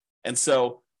 And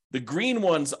so the green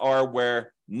ones are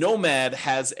where nomad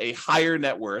has a higher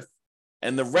net worth,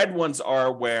 and the red ones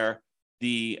are where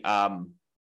the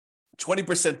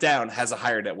 20% down has a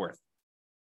higher net worth.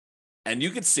 And you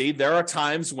can see there are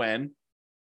times when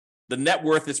the net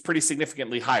worth is pretty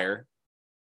significantly higher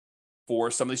for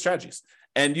some of these strategies.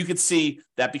 And you can see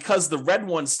that because the red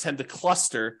ones tend to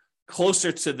cluster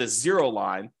closer to the zero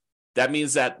line, that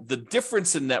means that the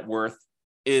difference in net worth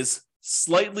is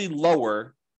slightly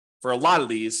lower for a lot of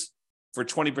these for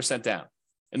 20% down.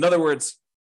 In other words,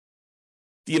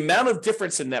 the amount of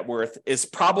difference in net worth is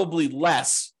probably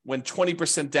less when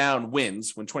 20% down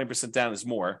wins, when 20% down is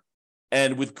more.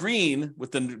 And with green,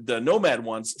 with the nomad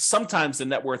ones, sometimes the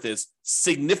net worth is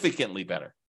significantly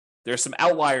better. There are some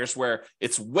outliers where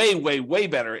it's way, way, way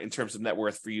better in terms of net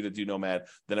worth for you to do nomad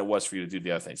than it was for you to do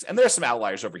the other things. And there are some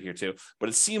outliers over here too, but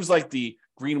it seems like the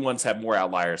green ones have more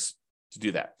outliers to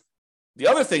do that. The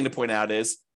other thing to point out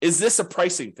is this a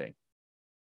pricing thing?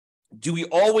 Do we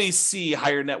always see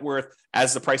higher net worth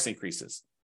as the price increases?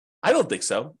 I don't think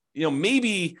so.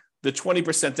 Maybe the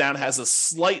 20% down has a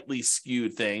slightly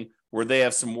skewed thing where they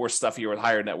have some more stuff here with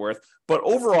higher net worth. But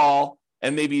overall,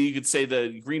 and maybe you could say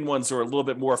the green ones are a little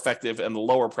bit more effective in the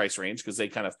lower price range because they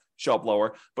kind of show up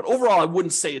lower. But overall, I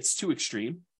wouldn't say it's too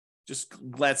extreme. Just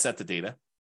glance at the data.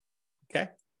 Okay.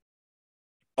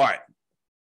 All right.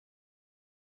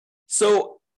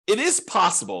 So it is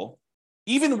possible,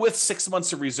 even with 6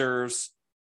 months of reserves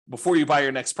before you buy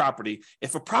your next property,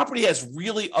 if a property has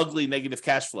really ugly negative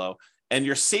cash flow and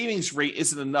your savings rate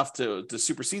isn't enough to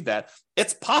supersede that,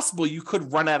 it's possible you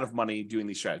could run out of money doing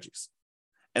these strategies.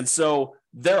 And so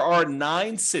there are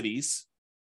 9 cities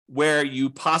where you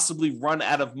possibly run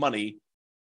out of money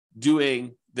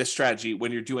doing this strategy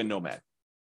when you're doing nomad.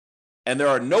 And there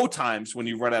are no times when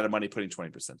you run out of money putting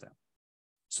 20% down.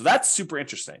 So that's super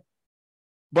interesting.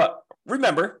 But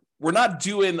remember, we're not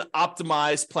doing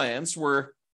optimized plans. We're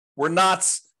not,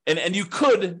 and you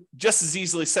could just as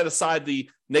easily set aside the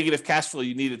negative cash flow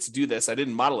you needed to do this. I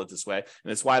didn't model it this way,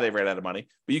 and it's why they ran out of money.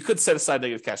 But you could set aside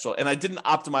negative cash flow, and I didn't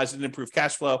optimize it and improve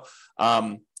cash flow.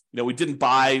 We didn't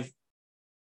buy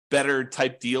better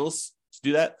type deals to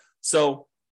do that. So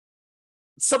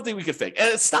it's something we could fake, and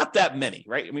it's not that many,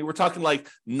 right? I mean, we're talking like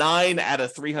 9 out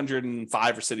of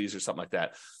 305 or cities or something like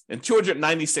that. And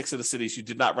 296 of the cities, you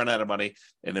did not run out of money,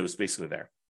 and it was basically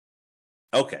there.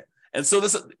 Okay. And so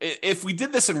if we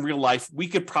did this in real life, we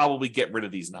could probably get rid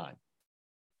of these 9.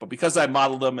 But because I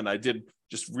modeled them and I did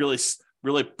just really,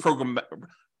 really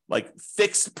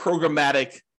fixed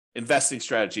programmatic investing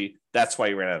strategy, that's why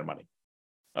you ran out of money.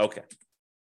 Okay.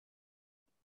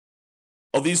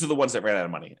 Oh, these are the ones that ran out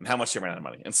of money and how much they ran out of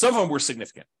money. And some of them were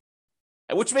significant,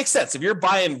 which makes sense. If you're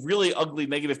buying really ugly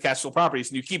negative cash flow properties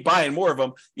and you keep buying more of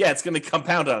them, yeah, it's going to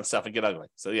compound on itself and get ugly.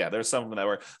 So yeah, there's some of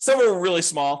them some of them were really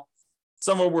small.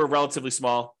 Some of them were relatively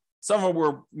small. Some of them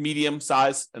were medium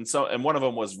size. And one of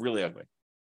them was really ugly.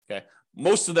 Okay.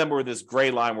 Most of them were this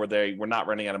gray line where they were not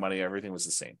running out of money. Everything was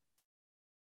the same.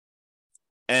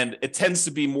 And it tends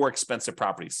to be more expensive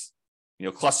properties,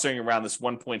 clustering around this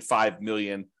 1.5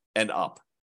 million and up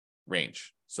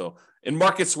range. So in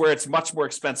markets where it's much more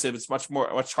expensive, it's much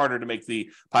harder to make the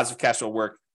positive cash flow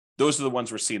work. Those are the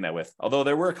ones we're seeing that with. Although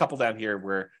there were a couple down here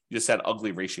where you just had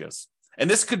ugly ratios. And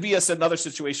this could be another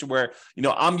situation where,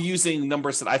 I'm using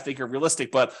numbers that I think are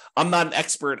realistic, but I'm not an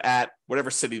expert at whatever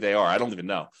city they are. I don't even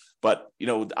know. But,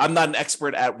 I'm not an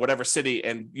expert at whatever city.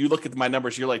 And you look at my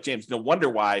numbers, you're like, James, no wonder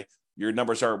why your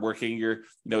numbers aren't working. Your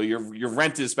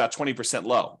rent is about 20%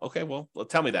 low. Okay, well,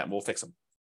 tell me that and we'll fix them.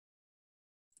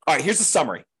 All right, here's the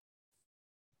summary.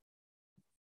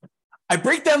 I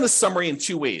break down the summary in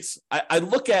two ways. I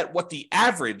look at what the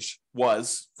average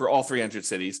was for all 300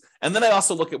 cities, and then I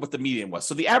also look at what the median was.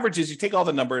 So the average is you take all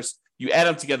the numbers, you add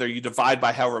them together, you divide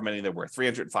by however many there were,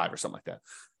 305 or something like that.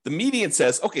 The median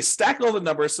says, okay, stack all the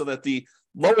numbers so that the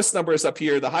lowest number is up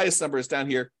here, the highest number is down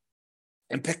here,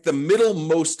 and pick the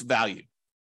middlemost value.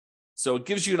 So it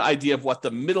gives you an idea of what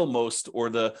the middlemost or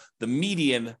the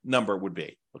median number would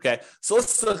be. Okay, so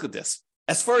let's look at this.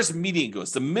 As far as median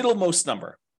goes, the middlemost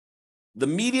number, the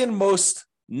median most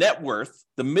net worth,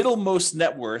 the middlemost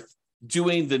net worth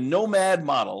doing the Nomad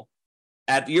model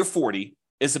at year 40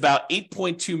 is about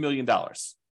 $8.2 million.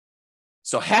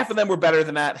 So half of them were better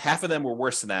than that, half of them were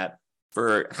worse than that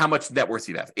for how much net worth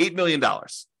you'd have. $8 million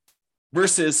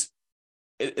versus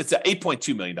it's at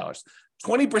 $8.2 million.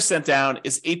 20% down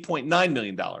is $8.9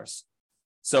 million.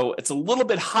 So it's a little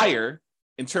bit higher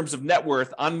in terms of net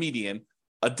worth on median,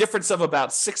 a difference of about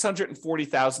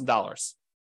 $640,000.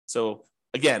 So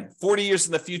again, 40 years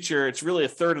in the future, it's really a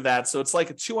third of that. So it's like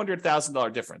a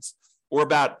 $200,000 difference, or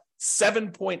about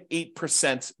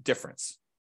 7.8% difference.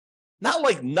 Not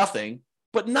like nothing,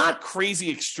 but not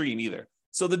crazy extreme either.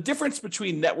 So the difference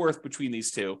between net worth between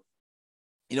these two,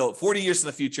 40 years in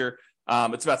the future,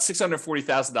 it's about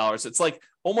 $640,000. It's like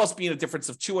almost being a difference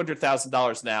of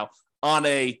 $200,000 now on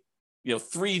a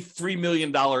 $3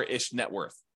 million-ish net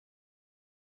worth.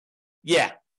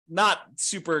 Yeah, not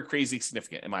super crazy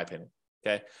significant in my opinion.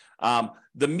 Okay,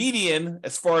 the median,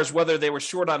 as far as whether they were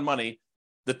short on money,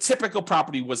 the typical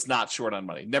property was not short on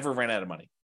money, never ran out of money,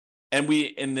 and we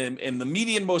in the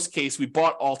median most case we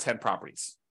bought all 10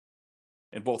 properties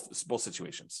in both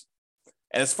situations.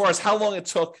 And as far as how long it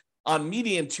took on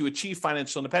median to achieve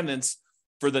financial independence,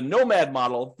 for the Nomad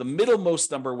model, the middlemost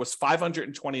number was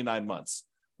 529 months,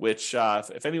 which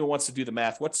if anyone wants to do the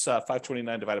math, what's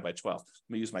 529 divided by 12?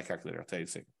 Let me use my calculator. I'll tell you in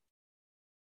a second.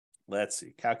 Let's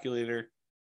see, calculator,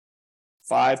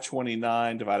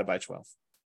 529 divided by 12.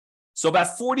 So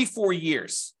about 44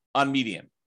 years on median.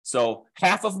 So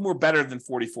half of them were better than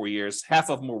 44 years, half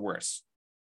of them were worse.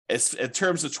 In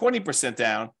terms of 20%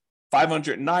 down,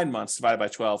 509 months divided by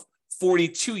 12,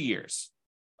 42 years,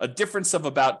 a difference of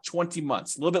about 20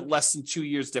 months, a little bit less than 2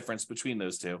 years difference between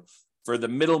those two for the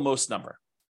middlemost number.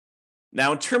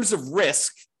 Now, in terms of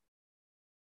risk,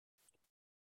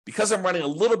 because I'm running a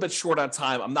little bit short on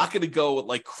time, I'm not going to go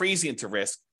like crazy into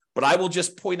risk, but I will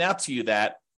just point out to you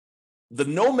that the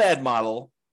Nomad model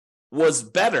was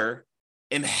better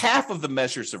in half of the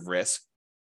measures of risk,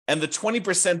 and the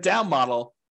 20% down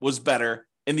model was better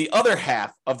in the other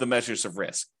half of the measures of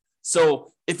risk.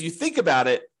 So if you think about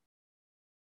it,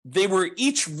 they were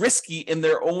each risky in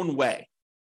their own way.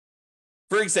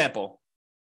 For example,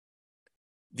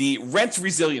 the rent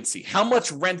resiliency, how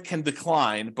much rent can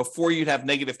decline before you'd have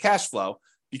negative cash flow?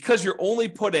 Because you're only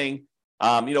putting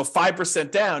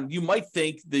 5% down, you might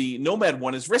think the Nomad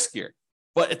one is riskier.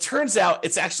 But it turns out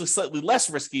it's actually slightly less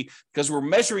risky because we're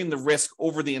measuring the risk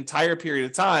over the entire period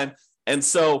of time. And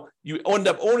so you end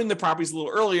up owning the properties a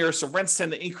little earlier, so rents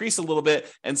tend to increase a little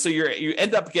bit. And so you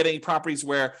end up getting properties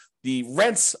where the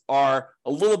rents are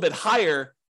a little bit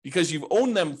higher because you've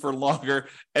owned them for longer.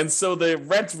 And so the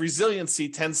rent resiliency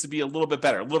tends to be a little bit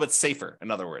better, a little bit safer, in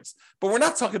other words. But we're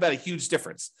not talking about a huge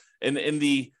difference. In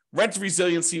the rent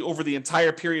resiliency over the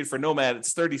entire period for Nomad,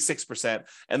 it's 36%.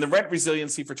 And the rent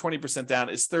resiliency for 20% down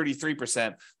is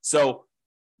 33%. So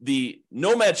the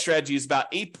Nomad strategy is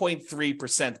about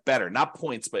 8.3% better, not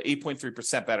points, but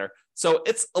 8.3% better. So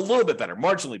it's a little bit better,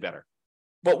 marginally better.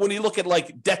 But when you look at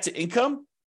like debt to income,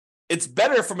 it's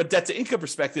better from a debt to income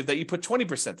perspective that you put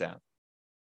 20% down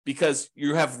because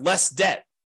you have less debt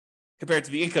compared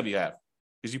to the income you have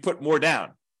because you put more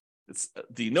down.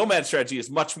 The Nomad strategy is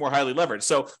much more highly leveraged.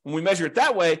 So when we measure it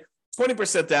that way,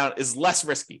 20% down is less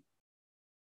risky.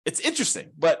 It's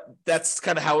interesting, but that's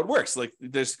kind of how it works. Like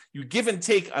you give and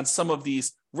take on some of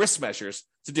these risk measures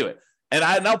to do it. And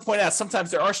I'll point out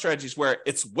sometimes there are strategies where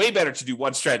it's way better to do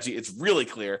one strategy. It's really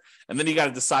clear. And then you got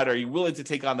to decide, are you willing to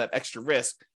take on that extra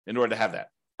risk in order to have that?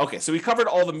 Okay, so we covered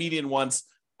all the median ones.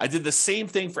 I did the same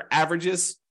thing for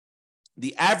averages.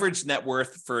 The average net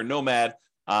worth for Nomad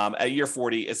at year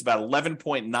 40 is about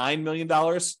 $11.9 million.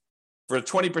 For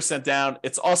 20% down,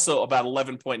 it's also about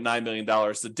 $11.9 million.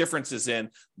 The difference is in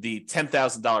the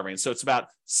 $10,000 range. So it's about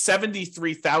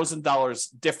 $73,000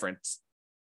 difference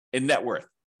in net worth.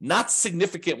 Not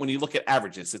significant when you look at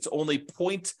averages. It's only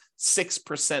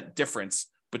 0.6% difference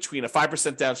between a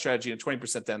 5% down strategy and a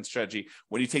 20% down strategy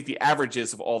when you take the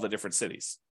averages of all the different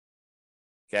cities.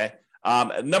 Okay.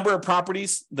 Number of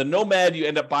properties, the Nomad, you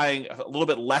end up buying a little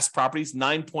bit less properties,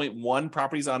 9.1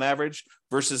 properties on average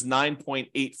versus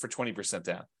 9.8 for 20%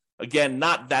 down. Again,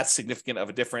 not that significant of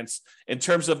a difference. In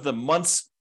terms of the months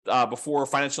before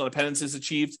financial independence is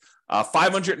achieved,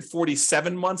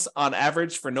 547 months on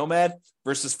average for Nomad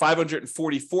versus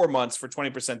 544 months for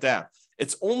 20% down.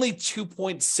 It's only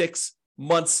 2.6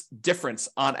 months difference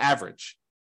on average.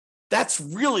 That's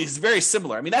really very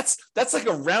similar. I mean, that's like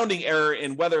a rounding error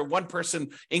in whether one person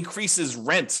increases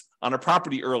rent on a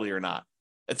property early or not.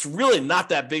 It's really not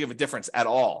that big of a difference at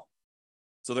all.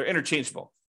 So they're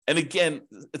interchangeable. And again,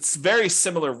 it's very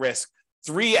similar risk.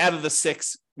 3 out of the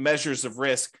 6 measures of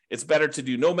risk, it's better to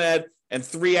do Nomad, and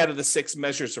 3 out of the 6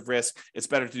 measures of risk, it's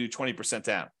better to do 20%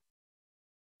 down.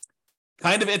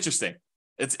 Kind of interesting.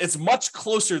 It's much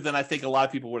closer than I think a lot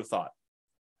of people would have thought.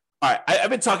 All right, I've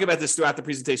been talking about this throughout the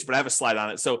presentation, but I have a slide on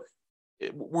it. So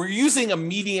we're using a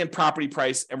median property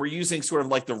price, and we're using sort of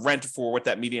like the rent for what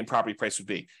that median property price would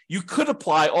be. You could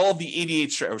apply all of the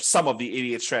 88, or some of the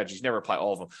 88 strategies, never apply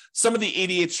all of them. Some of the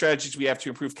 88 strategies we have to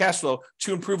improve cash flow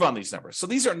to improve on these numbers. So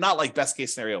these are not like best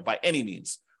case scenario by any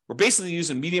means. We're basically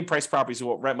using median price properties and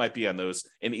what rent might be on those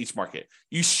in each market.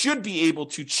 You should be able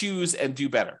to choose and do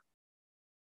better.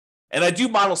 And I do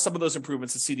model some of those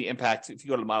improvements to see the impact. If you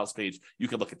go to the models page, you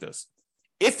can look at those.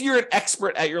 If you're an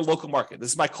expert at your local market,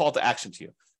 this is my call to action to you.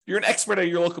 If you're an expert at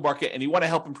your local market and you want to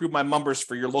help improve my numbers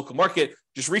for your local market,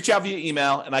 just reach out via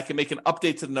email and I can make an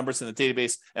update to the numbers in the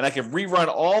database and I can rerun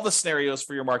all the scenarios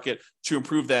for your market to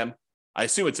improve them. I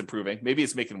assume it's improving. Maybe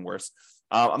it's making them worse.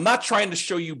 I'm not trying to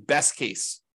show you best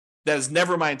case. That is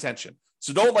never my intention.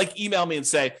 So don't email me and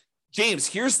say, James,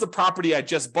 here's the property I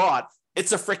just bought.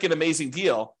 It's a freaking amazing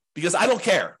deal. Because I don't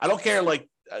care. I don't care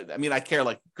I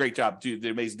care great job, dude, the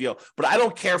amazing deal. But I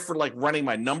don't care for running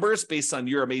my numbers based on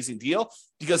your amazing deal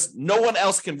because no one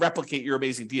else can replicate your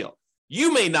amazing deal.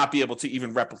 You may not be able to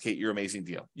even replicate your amazing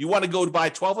deal. You want to go to buy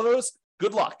 12 of those?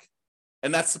 Good luck.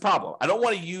 And that's the problem. I don't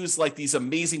want to use these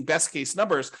amazing best case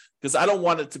numbers because I don't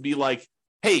want it to be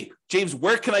hey, James,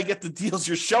 where can I get the deals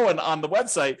you're showing on the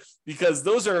website? Because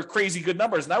those are crazy good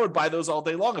numbers. And I would buy those all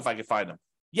day long if I could find them.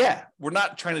 Yeah, we're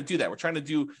not trying to do that. We're trying to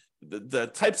do the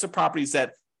types of properties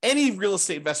that any real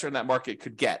estate investor in that market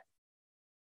could get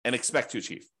and expect to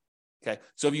achieve. Okay,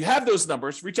 so if you have those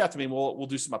numbers, reach out to me and we'll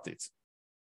do some updates.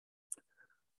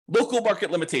 Local market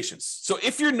limitations. So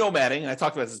if you're nomading, and I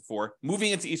talked about this before,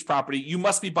 moving into each property, you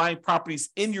must be buying properties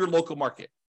in your local market.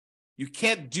 You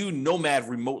can't do nomad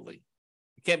remotely.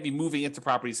 You can't be moving into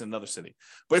properties in another city.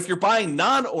 But if you're buying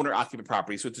non-owner occupant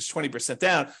properties, which is 20%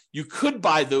 down, you could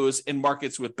buy those in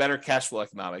markets with better cash flow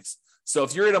economics. So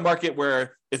if you're in a market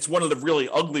where it's one of the really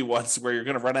ugly ones where you're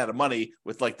going to run out of money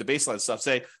with the baseline stuff,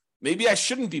 say, maybe I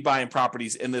shouldn't be buying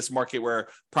properties in this market where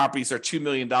properties are $2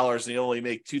 million and you only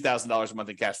make $2,000 a month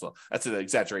in cash flow. That's an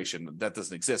exaggeration. That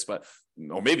doesn't exist,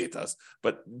 or maybe it does.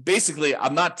 But basically,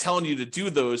 I'm not telling you to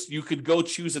do those. You could go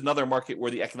choose another market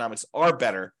where the economics are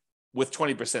better with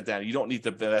 20% down. You don't need to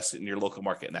invest in your local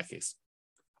market in that case.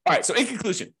 All right, so in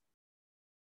conclusion,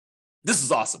 this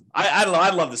is awesome. I don't know. I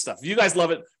love this stuff. If you guys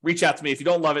love it, reach out to me. If you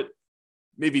don't love it,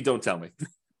 maybe don't tell me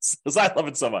because I love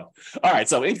it so much. All right,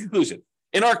 so in conclusion,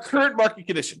 in our current market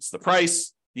conditions, the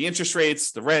price, the interest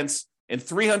rates, the rents, in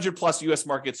 300 plus U.S.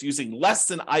 markets using less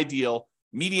than ideal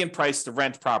median price to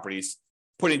rent properties,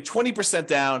 putting 20%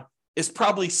 down is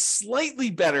probably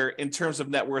slightly better in terms of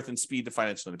net worth and speed to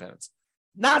financial independence.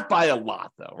 Not by a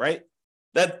lot, though, right?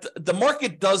 That the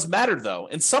market does matter, though.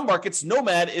 In some markets,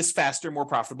 Nomad is faster, more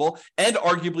profitable, and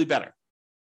arguably better.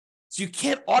 So you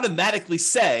can't automatically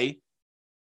say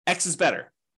X is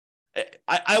better.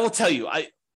 I will tell you,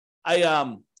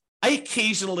 I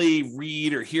occasionally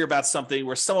read or hear about something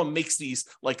where someone makes these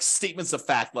statements of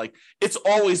fact, it's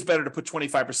always better to put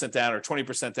 25% down or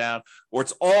 20% down, or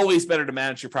it's always better to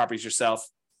manage your properties yourself.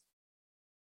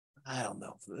 I don't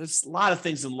know. There's a lot of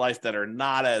things in life that are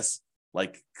not as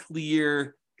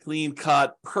clear, clean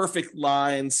cut, perfect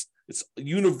lines. It's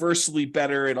universally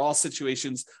better in all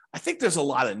situations. I think there's a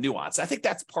lot of nuance. I think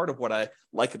that's part of what I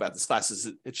like about this class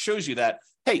is it shows you that,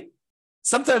 hey,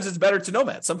 sometimes it's better to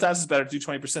nomad. Sometimes it's better to do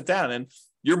 20% down, and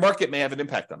your market may have an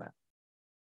impact on that.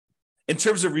 In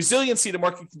terms of resiliency to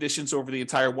market conditions over the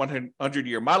entire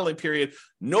 100-year modeling period,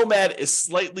 nomad is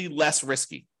slightly less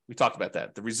risky. We talked about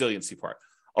that, the resiliency part.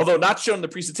 Although not shown in the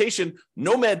presentation,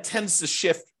 nomad tends to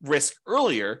shift risk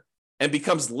earlier and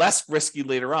becomes less risky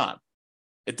later on.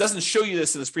 It doesn't show you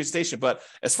this in this presentation, but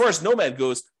as far as Nomad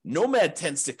goes, Nomad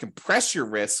tends to compress your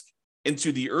risk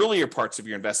into the earlier parts of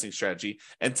your investing strategy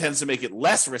and tends to make it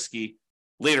less risky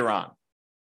later on.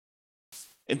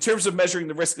 In terms of measuring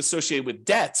the risk associated with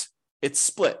debt, it's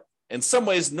split. In some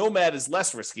ways, Nomad is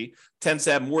less risky, tends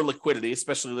to have more liquidity,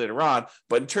 especially later on.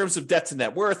 But in terms of debt to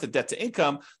net worth and debt to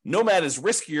income, Nomad is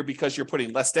riskier because you're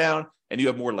putting less down and you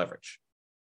have more leverage.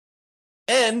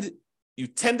 And you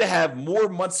tend to have more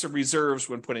months of reserves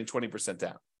when putting 20%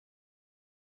 down.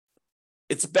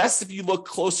 It's best if you look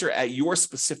closer at your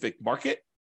specific market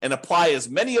and apply as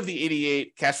many of the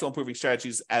 88 cash flow improving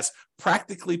strategies as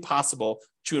practically possible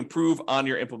to improve on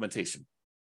your implementation.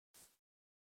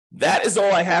 That is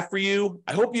all I have for you.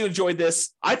 I hope you enjoyed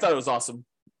this. I thought it was awesome.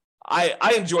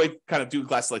 I enjoyed kind of doing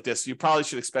classes like this. You probably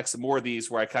should expect some more of these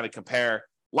where I kind of compare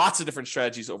lots of different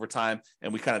strategies over time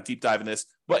and we kind of deep dive in this.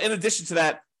 But in addition to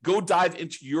that, go dive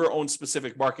into your own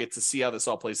specific market to see how this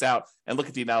all plays out and look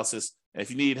at the analysis. And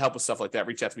if you need help with stuff like that,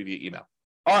 reach out to me via email.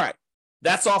 All right.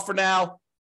 That's all for now.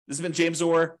 This has been James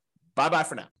Orr. Bye-bye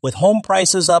for now. With home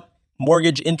prices up,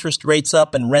 mortgage interest rates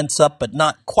up, and rents up, but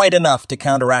not quite enough to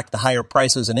counteract the higher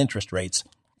prices and interest rates,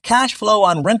 cash flow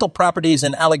on rental properties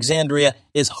in Alexandria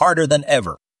is harder than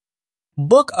ever.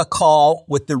 Book a call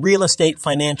with the Real Estate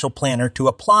Financial Planner to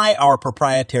apply our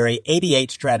proprietary 88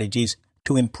 strategies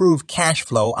to improve cash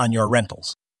flow on your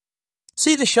rentals.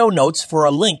 See the show notes for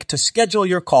a link to schedule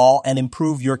your call and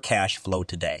improve your cash flow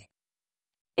today.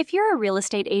 If you're a real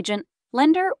estate agent,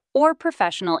 lender, or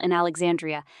professional in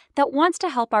Alexandria that wants to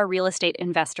help our real estate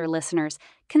investor listeners,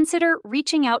 consider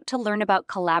reaching out to learn about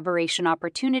collaboration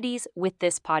opportunities with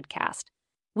this podcast.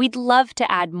 We'd love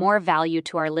to add more value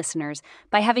to our listeners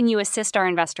by having you assist our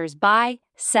investors buy,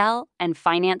 sell, and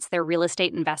finance their real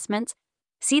estate investments.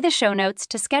 See the show notes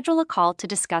to schedule a call to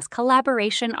discuss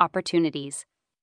collaboration opportunities.